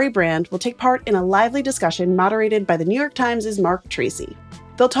 and Ari Brand will take part in a lively discussion moderated by the New York Times' Mark Tracy.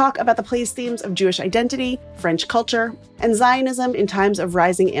 They'll talk about the play's themes of Jewish identity, French culture, and Zionism in times of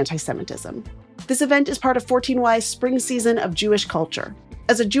rising anti-Semitism. This event is part of 14Y's spring season of Jewish culture.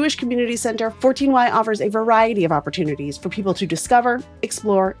 As a Jewish community center, 14Y offers a variety of opportunities for people to discover,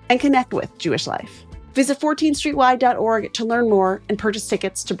 explore, and connect with Jewish life. Visit 14streety.org to learn more and purchase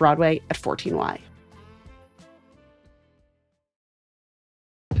tickets to Broadway at 14Y.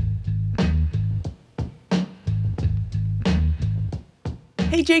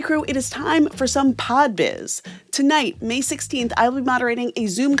 Hey J. Crew, it is time for some pod biz. Tonight, May 16th, I will be moderating a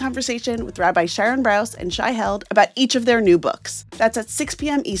Zoom conversation with Rabbi Sharon Brous and Shai Held about each of their new books. That's at 6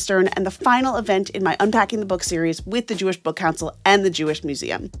 p.m. Eastern and the final event in my Unpacking the Book series with the Jewish Book Council and the Jewish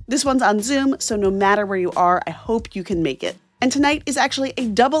Museum. This one's on Zoom, so no matter where you are, I hope you can make it. And tonight is actually a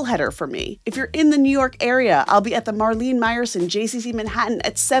doubleheader for me. If you're in the New York area, I'll be at the Marlene Meyerson JCC Manhattan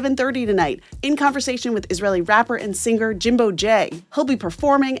at 7:30 tonight in conversation with Israeli rapper and singer Jimbo J. He'll be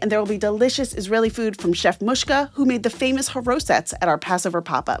performing, and there will be delicious Israeli food from Chef Mushka, who made the famous harosets at our Passover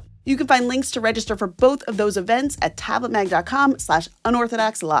pop-up. You can find links to register for both of those events at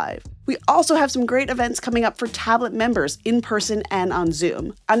tabletmag.com/unorthodoxlive. We also have some great events coming up for Tablet members in person and on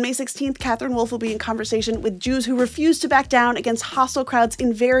Zoom. On May 16th, Catherine Wolf will be in conversation with Jews who refuse to back down against hostile crowds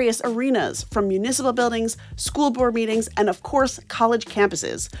in various arenas, from municipal buildings, school board meetings, and of course, college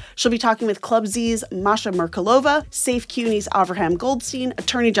campuses. She'll be talking with Club Z's Masha Merkalova, Safe CUNY's Avraham Goldstein,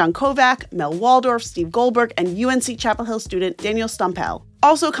 attorney John Kovac, Mel Waldorf, Steve Goldberg, and UNC Chapel Hill student Daniel Stumpel.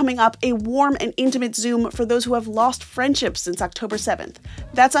 Also coming up, a warm and intimate Zoom for those who have lost friendships since October 7th.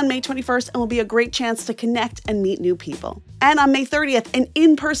 That's on May 21st and will be a great chance to connect and meet new people. And on May 30th, an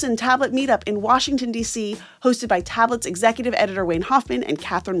in-person Tablet meetup in Washington, D.C., hosted by Tablet's executive editor Wayne Hoffman and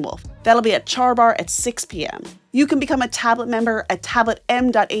Catherine Wolf. That'll be at Char Bar at 6 p.m. You can become a Tablet member at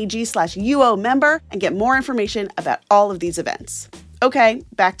tabletm.ag/UO member and get more information about all of these events. Okay,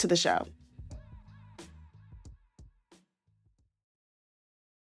 back to the show.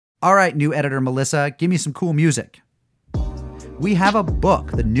 All right, new editor Melissa, give me some cool music. We have a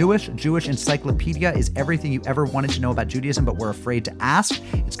book. The Newish Jewish Encyclopedia is everything you ever wanted to know about Judaism, but were afraid to ask.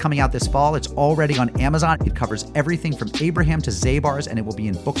 It's coming out this fall. It's already on Amazon. It covers everything from Abraham to Zabars, and it will be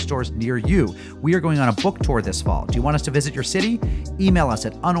in bookstores near you. We are going on a book tour this fall. Do you want us to visit your city? Email us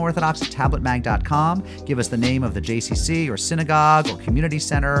at unorthodox@tabletmag.com. Give us the name of the JCC or synagogue or community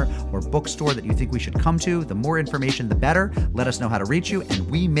center or bookstore that you think we should come to. The more information, the better. Let us know how to reach you, and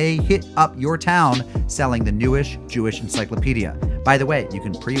we may hit up your town selling the Newish Jewish Encyclopedia. By the way, you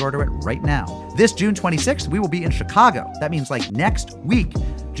can pre-order it right now. This June 26th, we will be in Chicago. That means like next week.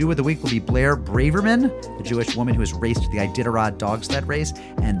 Jew of the Week will be Blair Braverman, the Jewish woman who has raced the Iditarod dog sled race,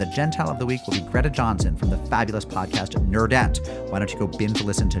 and the Gentile of the Week will be Greta Johnson from the fabulous podcast Nerdette. Why don't you go binge to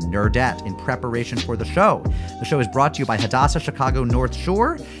listen to Nerdette in preparation for the show? The show is brought to you by Hadassah Chicago North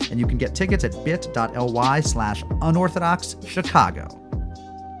Shore, and you can get tickets at bit.ly/unorthodoxchicago.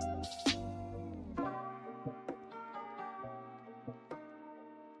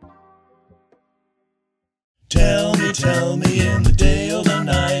 Tell me in the day or the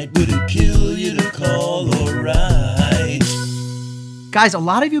night, would it kill you to call or write? Guys, a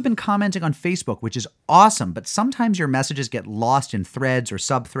lot of you have been commenting on Facebook, which is awesome, but sometimes your messages get lost in threads or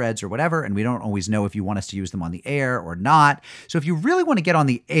subthreads or whatever, and we don't always know if you want us to use them on the air or not. So if you really want to get on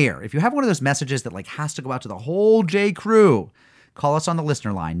the air, if you have one of those messages that like has to go out to the whole J crew, call us on the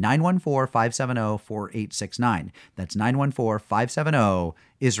listener line, 914-570-4869. That's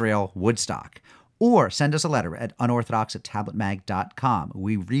 914-570 Woodstock. Or send us a letter at unorthodox@tabletmag.com.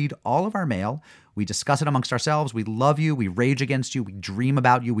 We read all of our mail. We discuss it amongst ourselves. We love you. We rage against you. We dream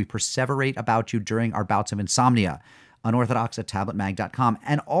about you. We perseverate about you during our bouts of insomnia. Unorthodox@tabletmag.com.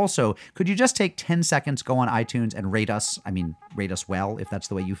 And also, could you just take 10 seconds, go on iTunes and rate us? I mean, rate us well, if that's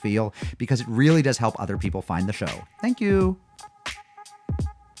the way you feel, because it really does help other people find the show. Thank you.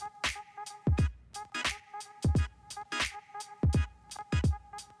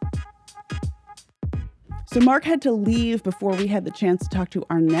 So Mark had to leave before we had the chance to talk to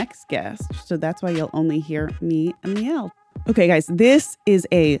our next guest. So that's why you'll only hear me and Liel. Okay, guys, this is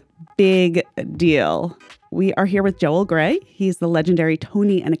a big deal. We are here with Joel Grey. He's the legendary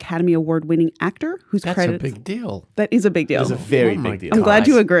Tony and Academy Award winning actor whose That's credits... a big deal. That is a big deal. It's a very my big deal. I'm glad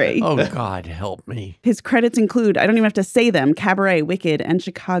you gosh. agree. Oh, God, help me. His credits include, I don't even have to say them, Cabaret, Wicked, and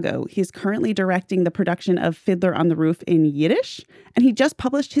Chicago. He's currently directing the production of Fiddler on the Roof in Yiddish, and he just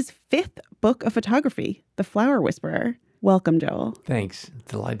published his 5th book of photography, The Flower Whisperer. Welcome, Joel. Thanks.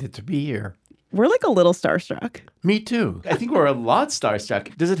 Delighted to be here. We're like a little starstruck. Me too. I think we're a lot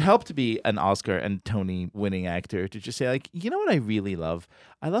starstruck. Does it help to be an Oscar and Tony winning actor to just say, like, you know what I really love?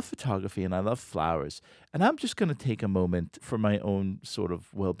 I love photography and I love flowers. And I'm just going to take a moment for my own sort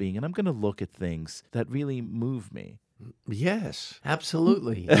of well-being, and I'm going to look at things that really move me. Yes,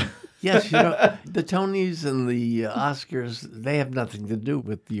 absolutely. Yes, you know, the Tonys and the Oscars, they have nothing to do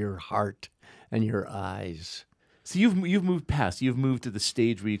with your heart and your eyes. So you've moved past. You've moved to the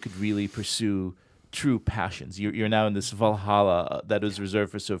stage where you could really pursue true passions. You're now in this Valhalla that is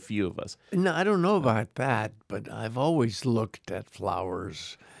reserved for so few of us. No, I don't know about that, but I've always looked at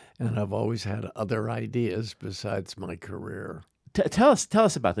flowers, and I've always had other ideas besides my career. Tell us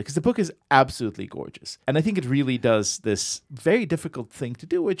about that, because the book is absolutely gorgeous. And I think it really does this very difficult thing to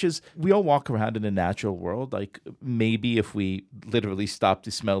do, which is we all walk around in a natural world. Like maybe if we literally stop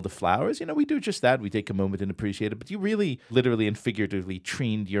to smell the flowers, you know, we do just that. We take a moment and appreciate it. But you really literally and figuratively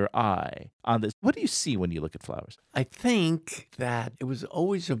trained your eye on this. What do you see when you look at flowers? I think that it was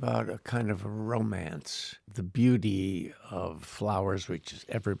always about a kind of a romance, the beauty of flowers, which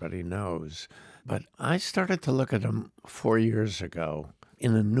everybody knows. But I started to look at them 4 years ago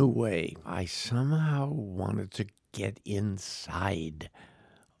in a new way. I somehow wanted to get inside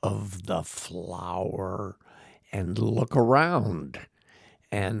of the flower and look around.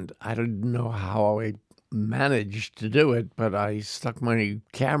 And I didn't know how I managed to do it, but I stuck my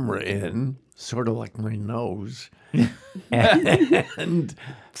camera in, sort of like my nose, and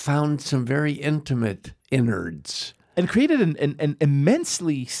found some very intimate innards. And created an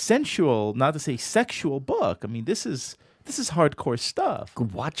immensely sensual, not to say sexual book. I mean, this is hardcore stuff,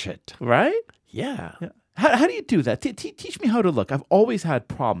 Watch it. right? Yeah. Yeah. How do you do that? Teach me how to look. I've always had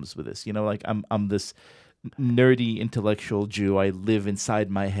problems with this. You know, like I'm this nerdy intellectual Jew. I live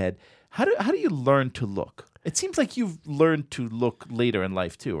inside my head. How do you learn to look? It seems like you've learned to look later in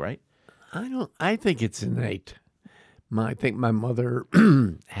life too, right? I think it's innate. I think my mother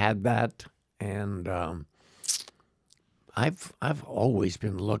had that, and I've always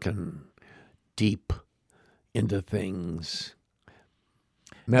been looking deep into things,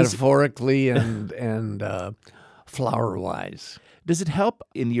 metaphorically and flower wise. Does it help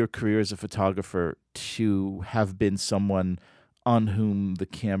in your career as a photographer to have been someone on whom the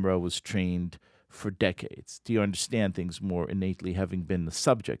camera was trained for decades? Do you understand things more innately, having been the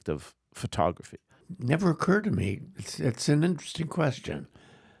subject of photography? Never occurred to me. It's an interesting question.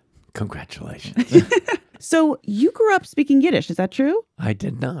 Congratulations. So you grew up speaking Yiddish, is that true? I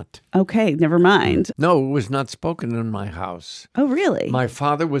did not. Okay, never mind. No, it was not spoken in my house. Oh, really? My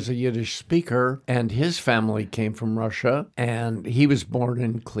father was a Yiddish speaker, and his family came from Russia, and he was born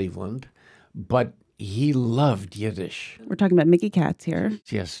in Cleveland, but he loved Yiddish. We're talking about Mickey Katz here.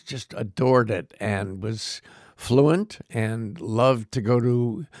 Yes, just adored it and was fluent and loved to go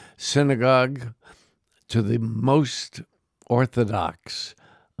to synagogue, to the most Orthodox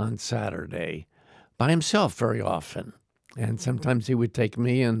on Saturday, by himself very often. And sometimes he would take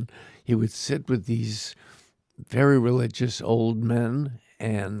me and he would sit with these very religious old men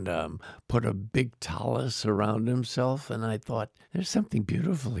and put a big tallis around himself. And I thought, there's something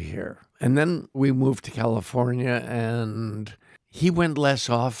beautiful here. And then we moved to California and he went less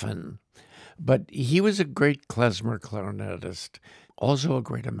often. But he was a great klezmer clarinetist, also a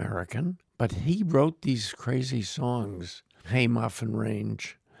great American. But he wrote these crazy songs, Hey Muffin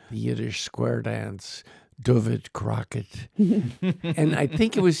Range, the Yiddish Square Dance, David Crockett. And I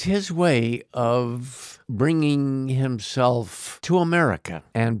think it was his way of bringing himself to America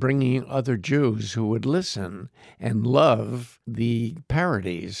and bringing other Jews who would listen and love the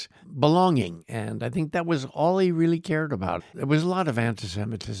parodies, belonging. And I think that was all he really cared about. There was a lot of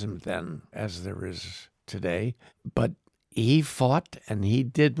anti-Semitism then, as there is today, but he fought and he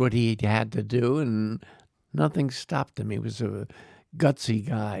did what he had to do, and nothing stopped him. He was a gutsy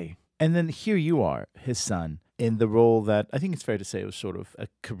guy. And then here you are, his son, in the role that I think it's fair to say was sort of a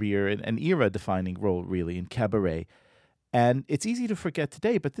career and an era-defining role, really, in Cabaret. And it's easy to forget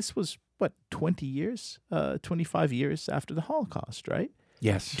today, but this was, 20 years, 25 years after the Holocaust, right?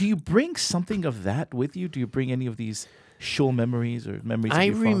 Yes. Do you bring something of that with you? Do you bring any of these shul memories or memories I of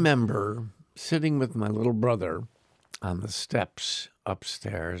your father? remember sitting with my little brother on the steps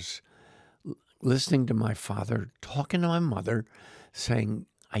upstairs, listening to my father talking to my mother, saying,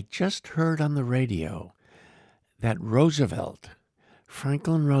 I just heard on the radio that Roosevelt,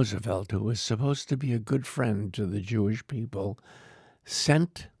 Franklin Roosevelt, who was supposed to be a good friend to the Jewish people,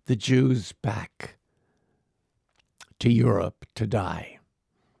 sent the Jews back to Europe to die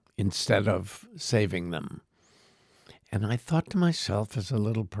instead of saving them. And I thought to myself as a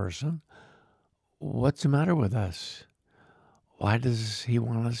little person, what's the matter with us? Why does he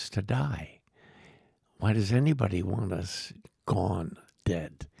want us to die? Why does anybody want us gone,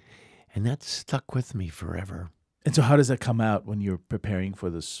 dead? And that stuck with me forever. And so how does that come out when you're preparing for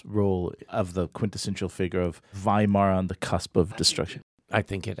this role of the quintessential figure of Weimar on the cusp of destruction? I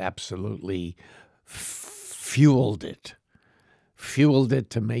think it absolutely fueled it. Fueled it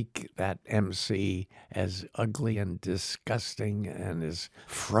to make that MC as ugly and disgusting and as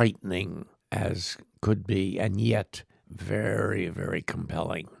frightening as could be, and yet very, very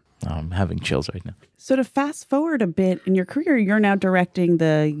compelling. I'm having chills right now. So to fast forward a bit in your career, you're now directing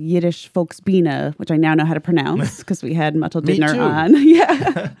the Yiddish Volksbühne, which I now know how to pronounce because we had Muttel Me Dinner too. on.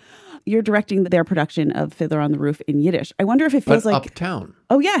 Yeah. You're directing their production of Fiddler on the Roof in Yiddish. I wonder if it feels But like... uptown,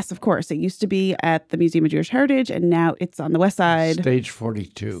 Oh, yes, of course. It used to be at the Museum of Jewish Heritage, and now it's on the West Side, Stage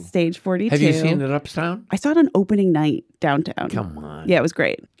 42. Stage 42. Have you seen it uptown? I saw it on opening night downtown. Come on. Yeah, it was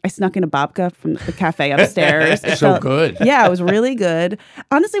great. I snuck in a babka from the cafe upstairs. It So good. Yeah, it was really good.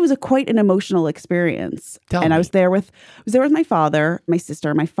 Honestly, it was quite an emotional experience. Tell and I me. was there with my father, my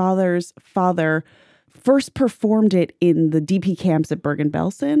sister. My father's father first performed it in the DP camps at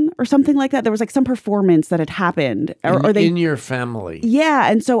Bergen-Belsen or something like that. There was like some performance that had happened, or they in your family.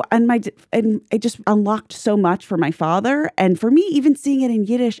 yeah, and so and it just unlocked so much for my father, and for me, even seeing it in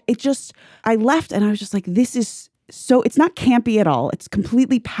Yiddish, I left and I was just like, this is so. It's not campy at all. It's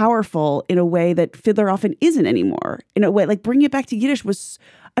completely powerful in a way that Fiddler often isn't anymore. In a way, like bringing it back to Yiddish was,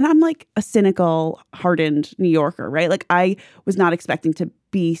 and I'm like a cynical, hardened New Yorker, right? Like I was not expecting to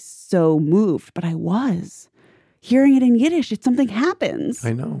be so moved, but I was. Hearing it in Yiddish, something happens.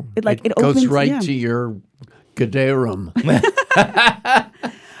 I know. It goes opens, right yeah. to your Gederum.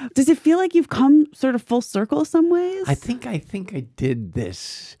 Does it feel like you've come sort of full circle some ways? I think I did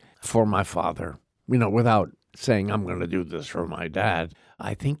this for my father, without saying I'm going to do this for my dad.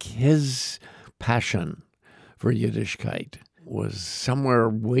 I think his passion for Yiddishkeit was somewhere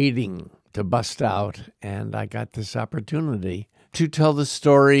waiting to bust out, and I got this opportunity to tell the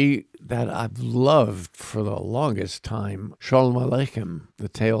story that I've loved for the longest time, Sholem Aleichem, the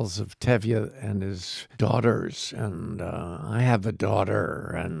tales of Tevye and his daughters. And I have a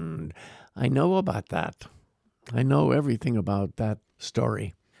daughter, and I know about that. I know everything about that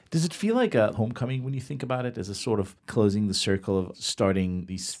story. Does it feel like a homecoming when you think about it, as a sort of closing the circle of starting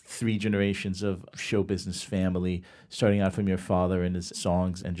these 3 generations of show business family, starting out from your father and his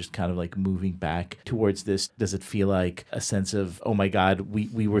songs and just kind of like moving back towards this? Does it feel like a sense of, oh my God,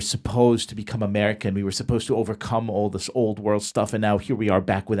 we were supposed to become American, we were supposed to overcome all this old world stuff, and now here we are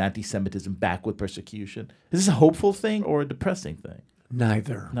back with anti-Semitism, back with persecution? Is this a hopeful thing or a depressing thing?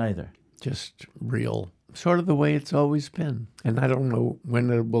 Neither. Neither. Just real. Sort of the way it's always been. And I don't know when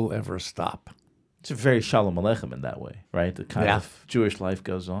it will ever stop. It's a very Shalom Aleichem in that way, right? The kind of Jewish life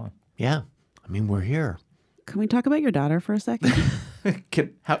goes on. Yeah. I mean, we're here. Can we talk about your daughter for a second?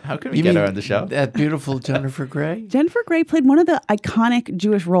 How can we get her on the show? That beautiful Jennifer Grey? Jennifer Grey played one of the iconic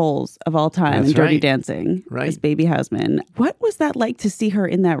Jewish roles of all time That's in Dirty right. Dancing Right. as Baby Houseman. What was that like to see her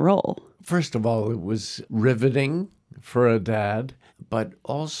in that role? First of all, it was riveting for a dad, but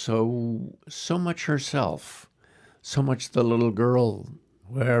also so much herself. So much the little girl.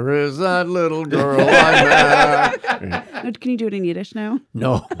 Where is that little girl I met? Can you do it in Yiddish now?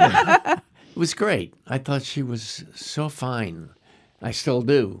 No. It was great. I thought she was so fine. I still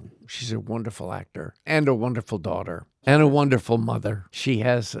do. She's a wonderful actor and a wonderful daughter and a wonderful mother. She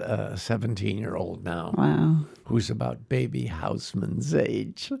has a 17-year-old now Wow. who's about baby Houseman's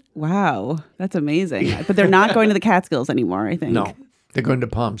age. Wow. That's amazing. But they're not going to the Catskills anymore, I think. No, they're going to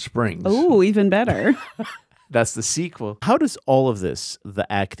Palm Springs. Oh, even better. That's the sequel. How does all of this,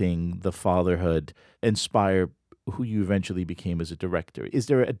 the acting, the fatherhood, inspire who you eventually became as a director? Is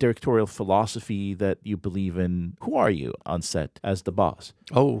there a directorial philosophy that you believe in? Who are you on set as the boss?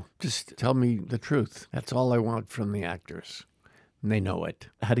 Oh, just tell me the truth. That's all I want from the actors. And they know it.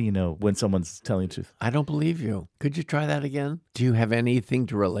 How do you know when someone's telling the truth? I don't believe you. Could you try that again? Do you have anything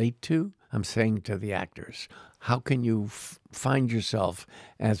to relate to? I'm saying to the actors, how can you find yourself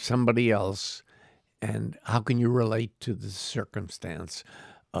as somebody else, and how can you relate to the circumstance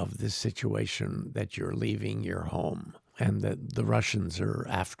of this situation that you're leaving your home and that the Russians are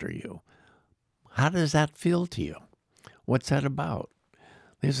after you? How does that feel to you? What's that about?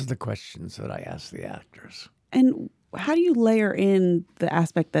 These are the questions that I ask the actors. And how do you layer in the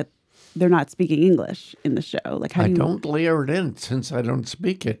aspect that they're not speaking English in the show? Like, how I do you... don't layer it in since I don't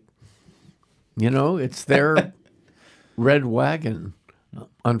speak it. You know, it's their red wagon,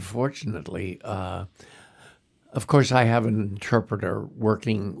 unfortunately. Of course, I have an interpreter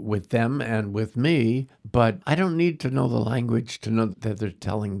working with them and with me, but I don't need to know the language to know that they're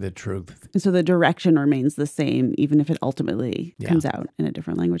telling the truth. And so the direction remains the same, even if it ultimately Yeah. comes out in a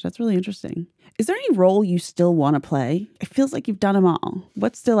different language. That's really interesting. Is there any role you still want to play? It feels like you've done them all.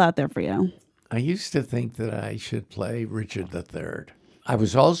 What's still out there for you? I used to think that I should play Richard III. I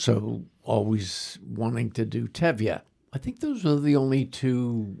was also always wanting to do Tevye. I think those were the only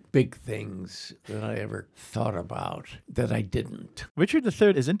two big things that I ever thought about that I didn't. Richard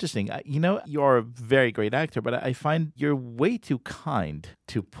III is interesting. You're a very great actor, but I find you're way too kind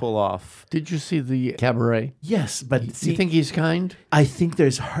to pull off. Did you see the Cabaret? Yes, but Do you think he's kind? I think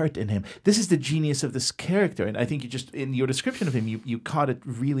there's hurt in him. This is the genius of this character, and I think you just, in your description of him, you caught it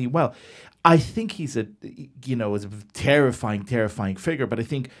really well. I think he's a terrifying, terrifying figure, but I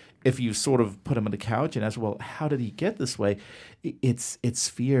think if you sort of put him on the couch and ask, well, how did he get this way? It's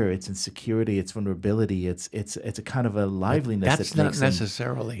fear, it's insecurity, it's vulnerability, it's a kind of a liveliness. That's that not makes him...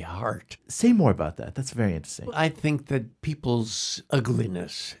 necessarily heart. Say more about that. That's very interesting. I think that people's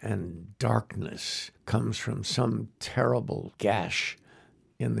ugliness and darkness comes from some terrible gash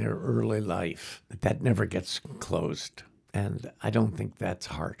in their early life that never gets closed. And I don't think that's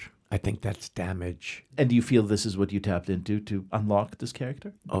heart. I think that's damage. And do you feel this is what you tapped into to unlock this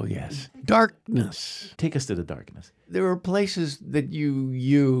character? Oh, yes. Darkness. Take us to the darkness. There are places that you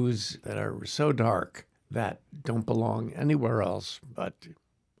use that are so dark that don't belong anywhere else but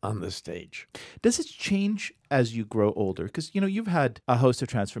on the stage. Does it change as you grow older? Because, you've had a host of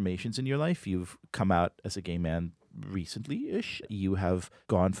transformations in your life. You've come out as a gay man recently-ish. You have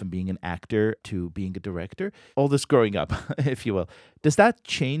gone from being an actor to being a director. All this growing up, if you will. Does that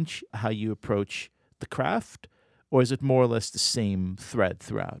change how you approach the craft? Or is it more or less the same thread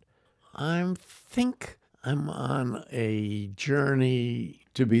throughout? I think I'm on a journey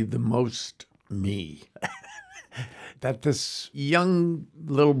to be the most me. That this young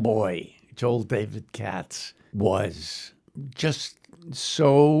little boy, Joel David Katz, was just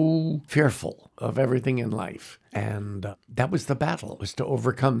so fearful of everything in life. And that was the battle, was to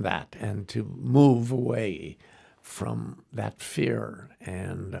overcome that and to move away from that fear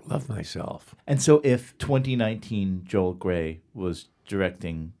and love myself. And so if 2019 Joel Grey was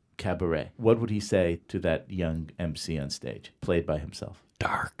directing Cabaret, what would he say to that young MC on stage, played by himself?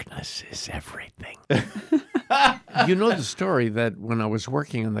 Darkness is everything. You know the story that when I was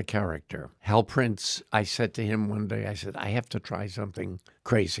working on the character, Hal Prince, I said to him one day, I have to try something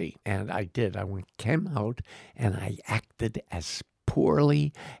crazy. And I did. Came out and I acted as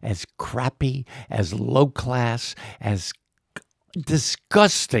poorly, as crappy, as low class, as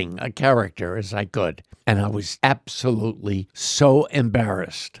disgusting a character as I could. And I was absolutely so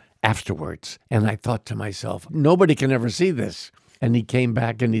embarrassed afterwards. And I thought to myself, nobody can ever see this. And he came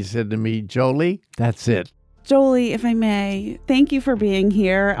back and he said to me, Jolie, that's it. Jolie, if I may, thank you for being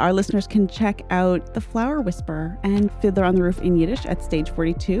here. Our listeners can check out The Flower Whisperer and Fiddler on the Roof in Yiddish at Stage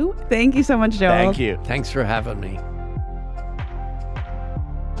 42. Thank you so much, Joel. Thank you. Thanks for having me.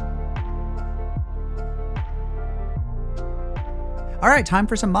 All right, time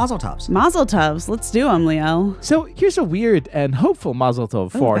for some mazel tovs. Mazel tovs. Let's do them, Leo. So here's a weird and hopeful mazel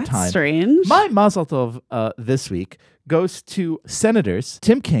tov for our That's time. strange. My mazel tov this week goes to Senators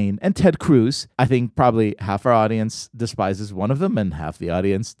Tim Kaine and Ted Cruz. I think probably half our audience despises one of them and half the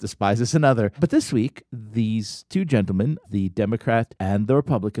audience despises another. But this week, these two gentlemen, the Democrat and the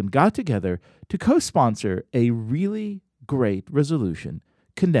Republican, got together to co-sponsor a really great resolution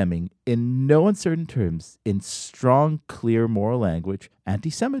condemning, in no uncertain terms, in strong, clear moral language,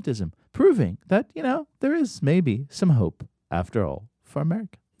 anti-Semitism, proving that, there is maybe some hope, after all, for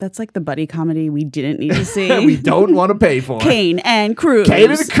America. That's like the buddy comedy we didn't need to see. We don't want to pay for. Kane and Cruz.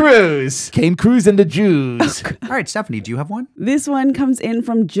 Kane and the Cruz. Kane Cruz and the Jews. All right, Stephanie, do you have one? This one comes in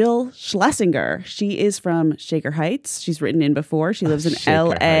from Jill Schlesinger. She is from Shaker Heights. She's written in before. She lives in Shaker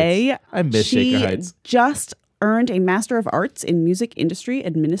L.A. Heights. I miss she Shaker Heights. Just earned a Master of Arts in Music Industry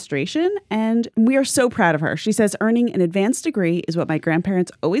Administration, and we are so proud of her. She says, earning an advanced degree is what my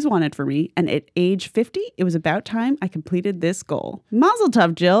grandparents always wanted for me, and at age 50, it was about time I completed this goal. Mazel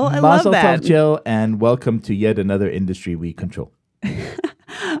tov, Jill. I love Mazel that. tov, Jill, and welcome to yet another industry we control.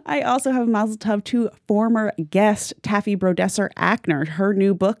 I also have a mazel tov to former guest Taffy Brodesser-Ackner. Her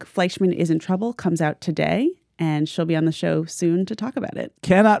new book, Fleischman is in Trouble, comes out today, and she'll be on the show soon to talk about it.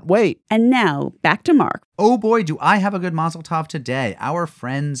 Cannot wait. And now, back to Mark. Oh boy, do I have a good mazel tov today. Our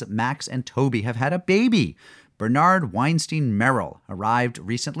friends Max and Toby have had a baby. Bernard Weinstein Merrill arrived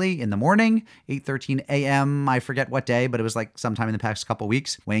recently in the morning, 8:13 a.m. I forget what day, but it was like sometime in the past couple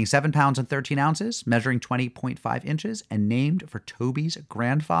weeks, weighing 7 pounds and 13 ounces, measuring 20.5 inches, and named for Toby's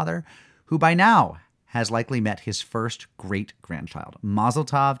grandfather, who by now has likely met his first great-grandchild. Mazel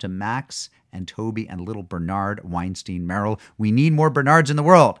tov to Max and Toby and little Bernard Weinstein Merrill. We need more Bernards in the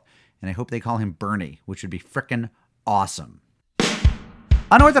world, and I hope they call him Bernie, which would be frickin' awesome.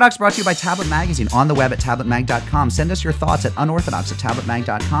 Unorthodox brought to you by Tablet Magazine on the web at tabletmag.com. Send us your thoughts at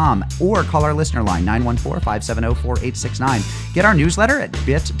unorthodox@tabletmag.com or call our listener line 914-570-4869. Get our newsletter at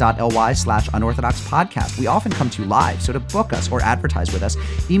bit.ly/unorthodoxpodcast. We often come to you live, so to book us or advertise with us,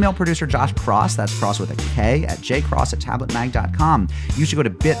 email producer Josh Cross, that's Cross with a K, at jcross@tabletmag.com. You should go to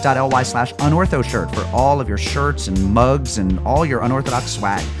bit.ly/unorthoshirt for all of your shirts and mugs and all your unorthodox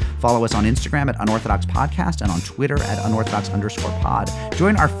swag. Follow us on Instagram at Unorthodox Podcast and on Twitter at Unorthodox_pod.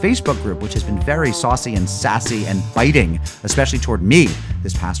 Join our Facebook group, which has been very saucy and sassy and biting, especially toward me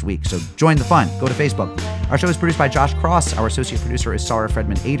this past week. So join the fun. Go to Facebook. Our show is produced by Josh Cross. Our associate producer is Sarah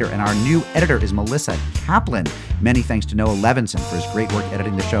Fredman-Ader, and our new editor is Melissa Kaplan. Many thanks to Noah Levinson for his great work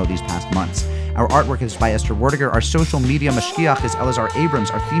editing the show these past months. Our artwork is by Esther Werdiger. Our social media mashkiach is Elazar Abrams.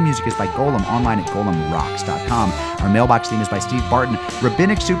 Our theme music is by Golem, online at golemrocks.com. Our mailbox theme is by Steve Barton.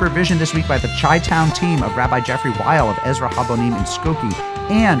 Rabbinic supervision this week by the Chi-Town team of Rabbi Jeffrey Weil of Ezra Habonim in Skokie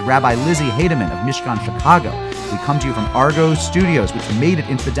and Rabbi Lizzie Hademan of Mishkan Chicago. We come to you from Argo Studios, which made it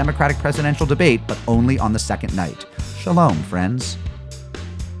into the Democratic presidential debate, but only on the second night. Shalom, friends.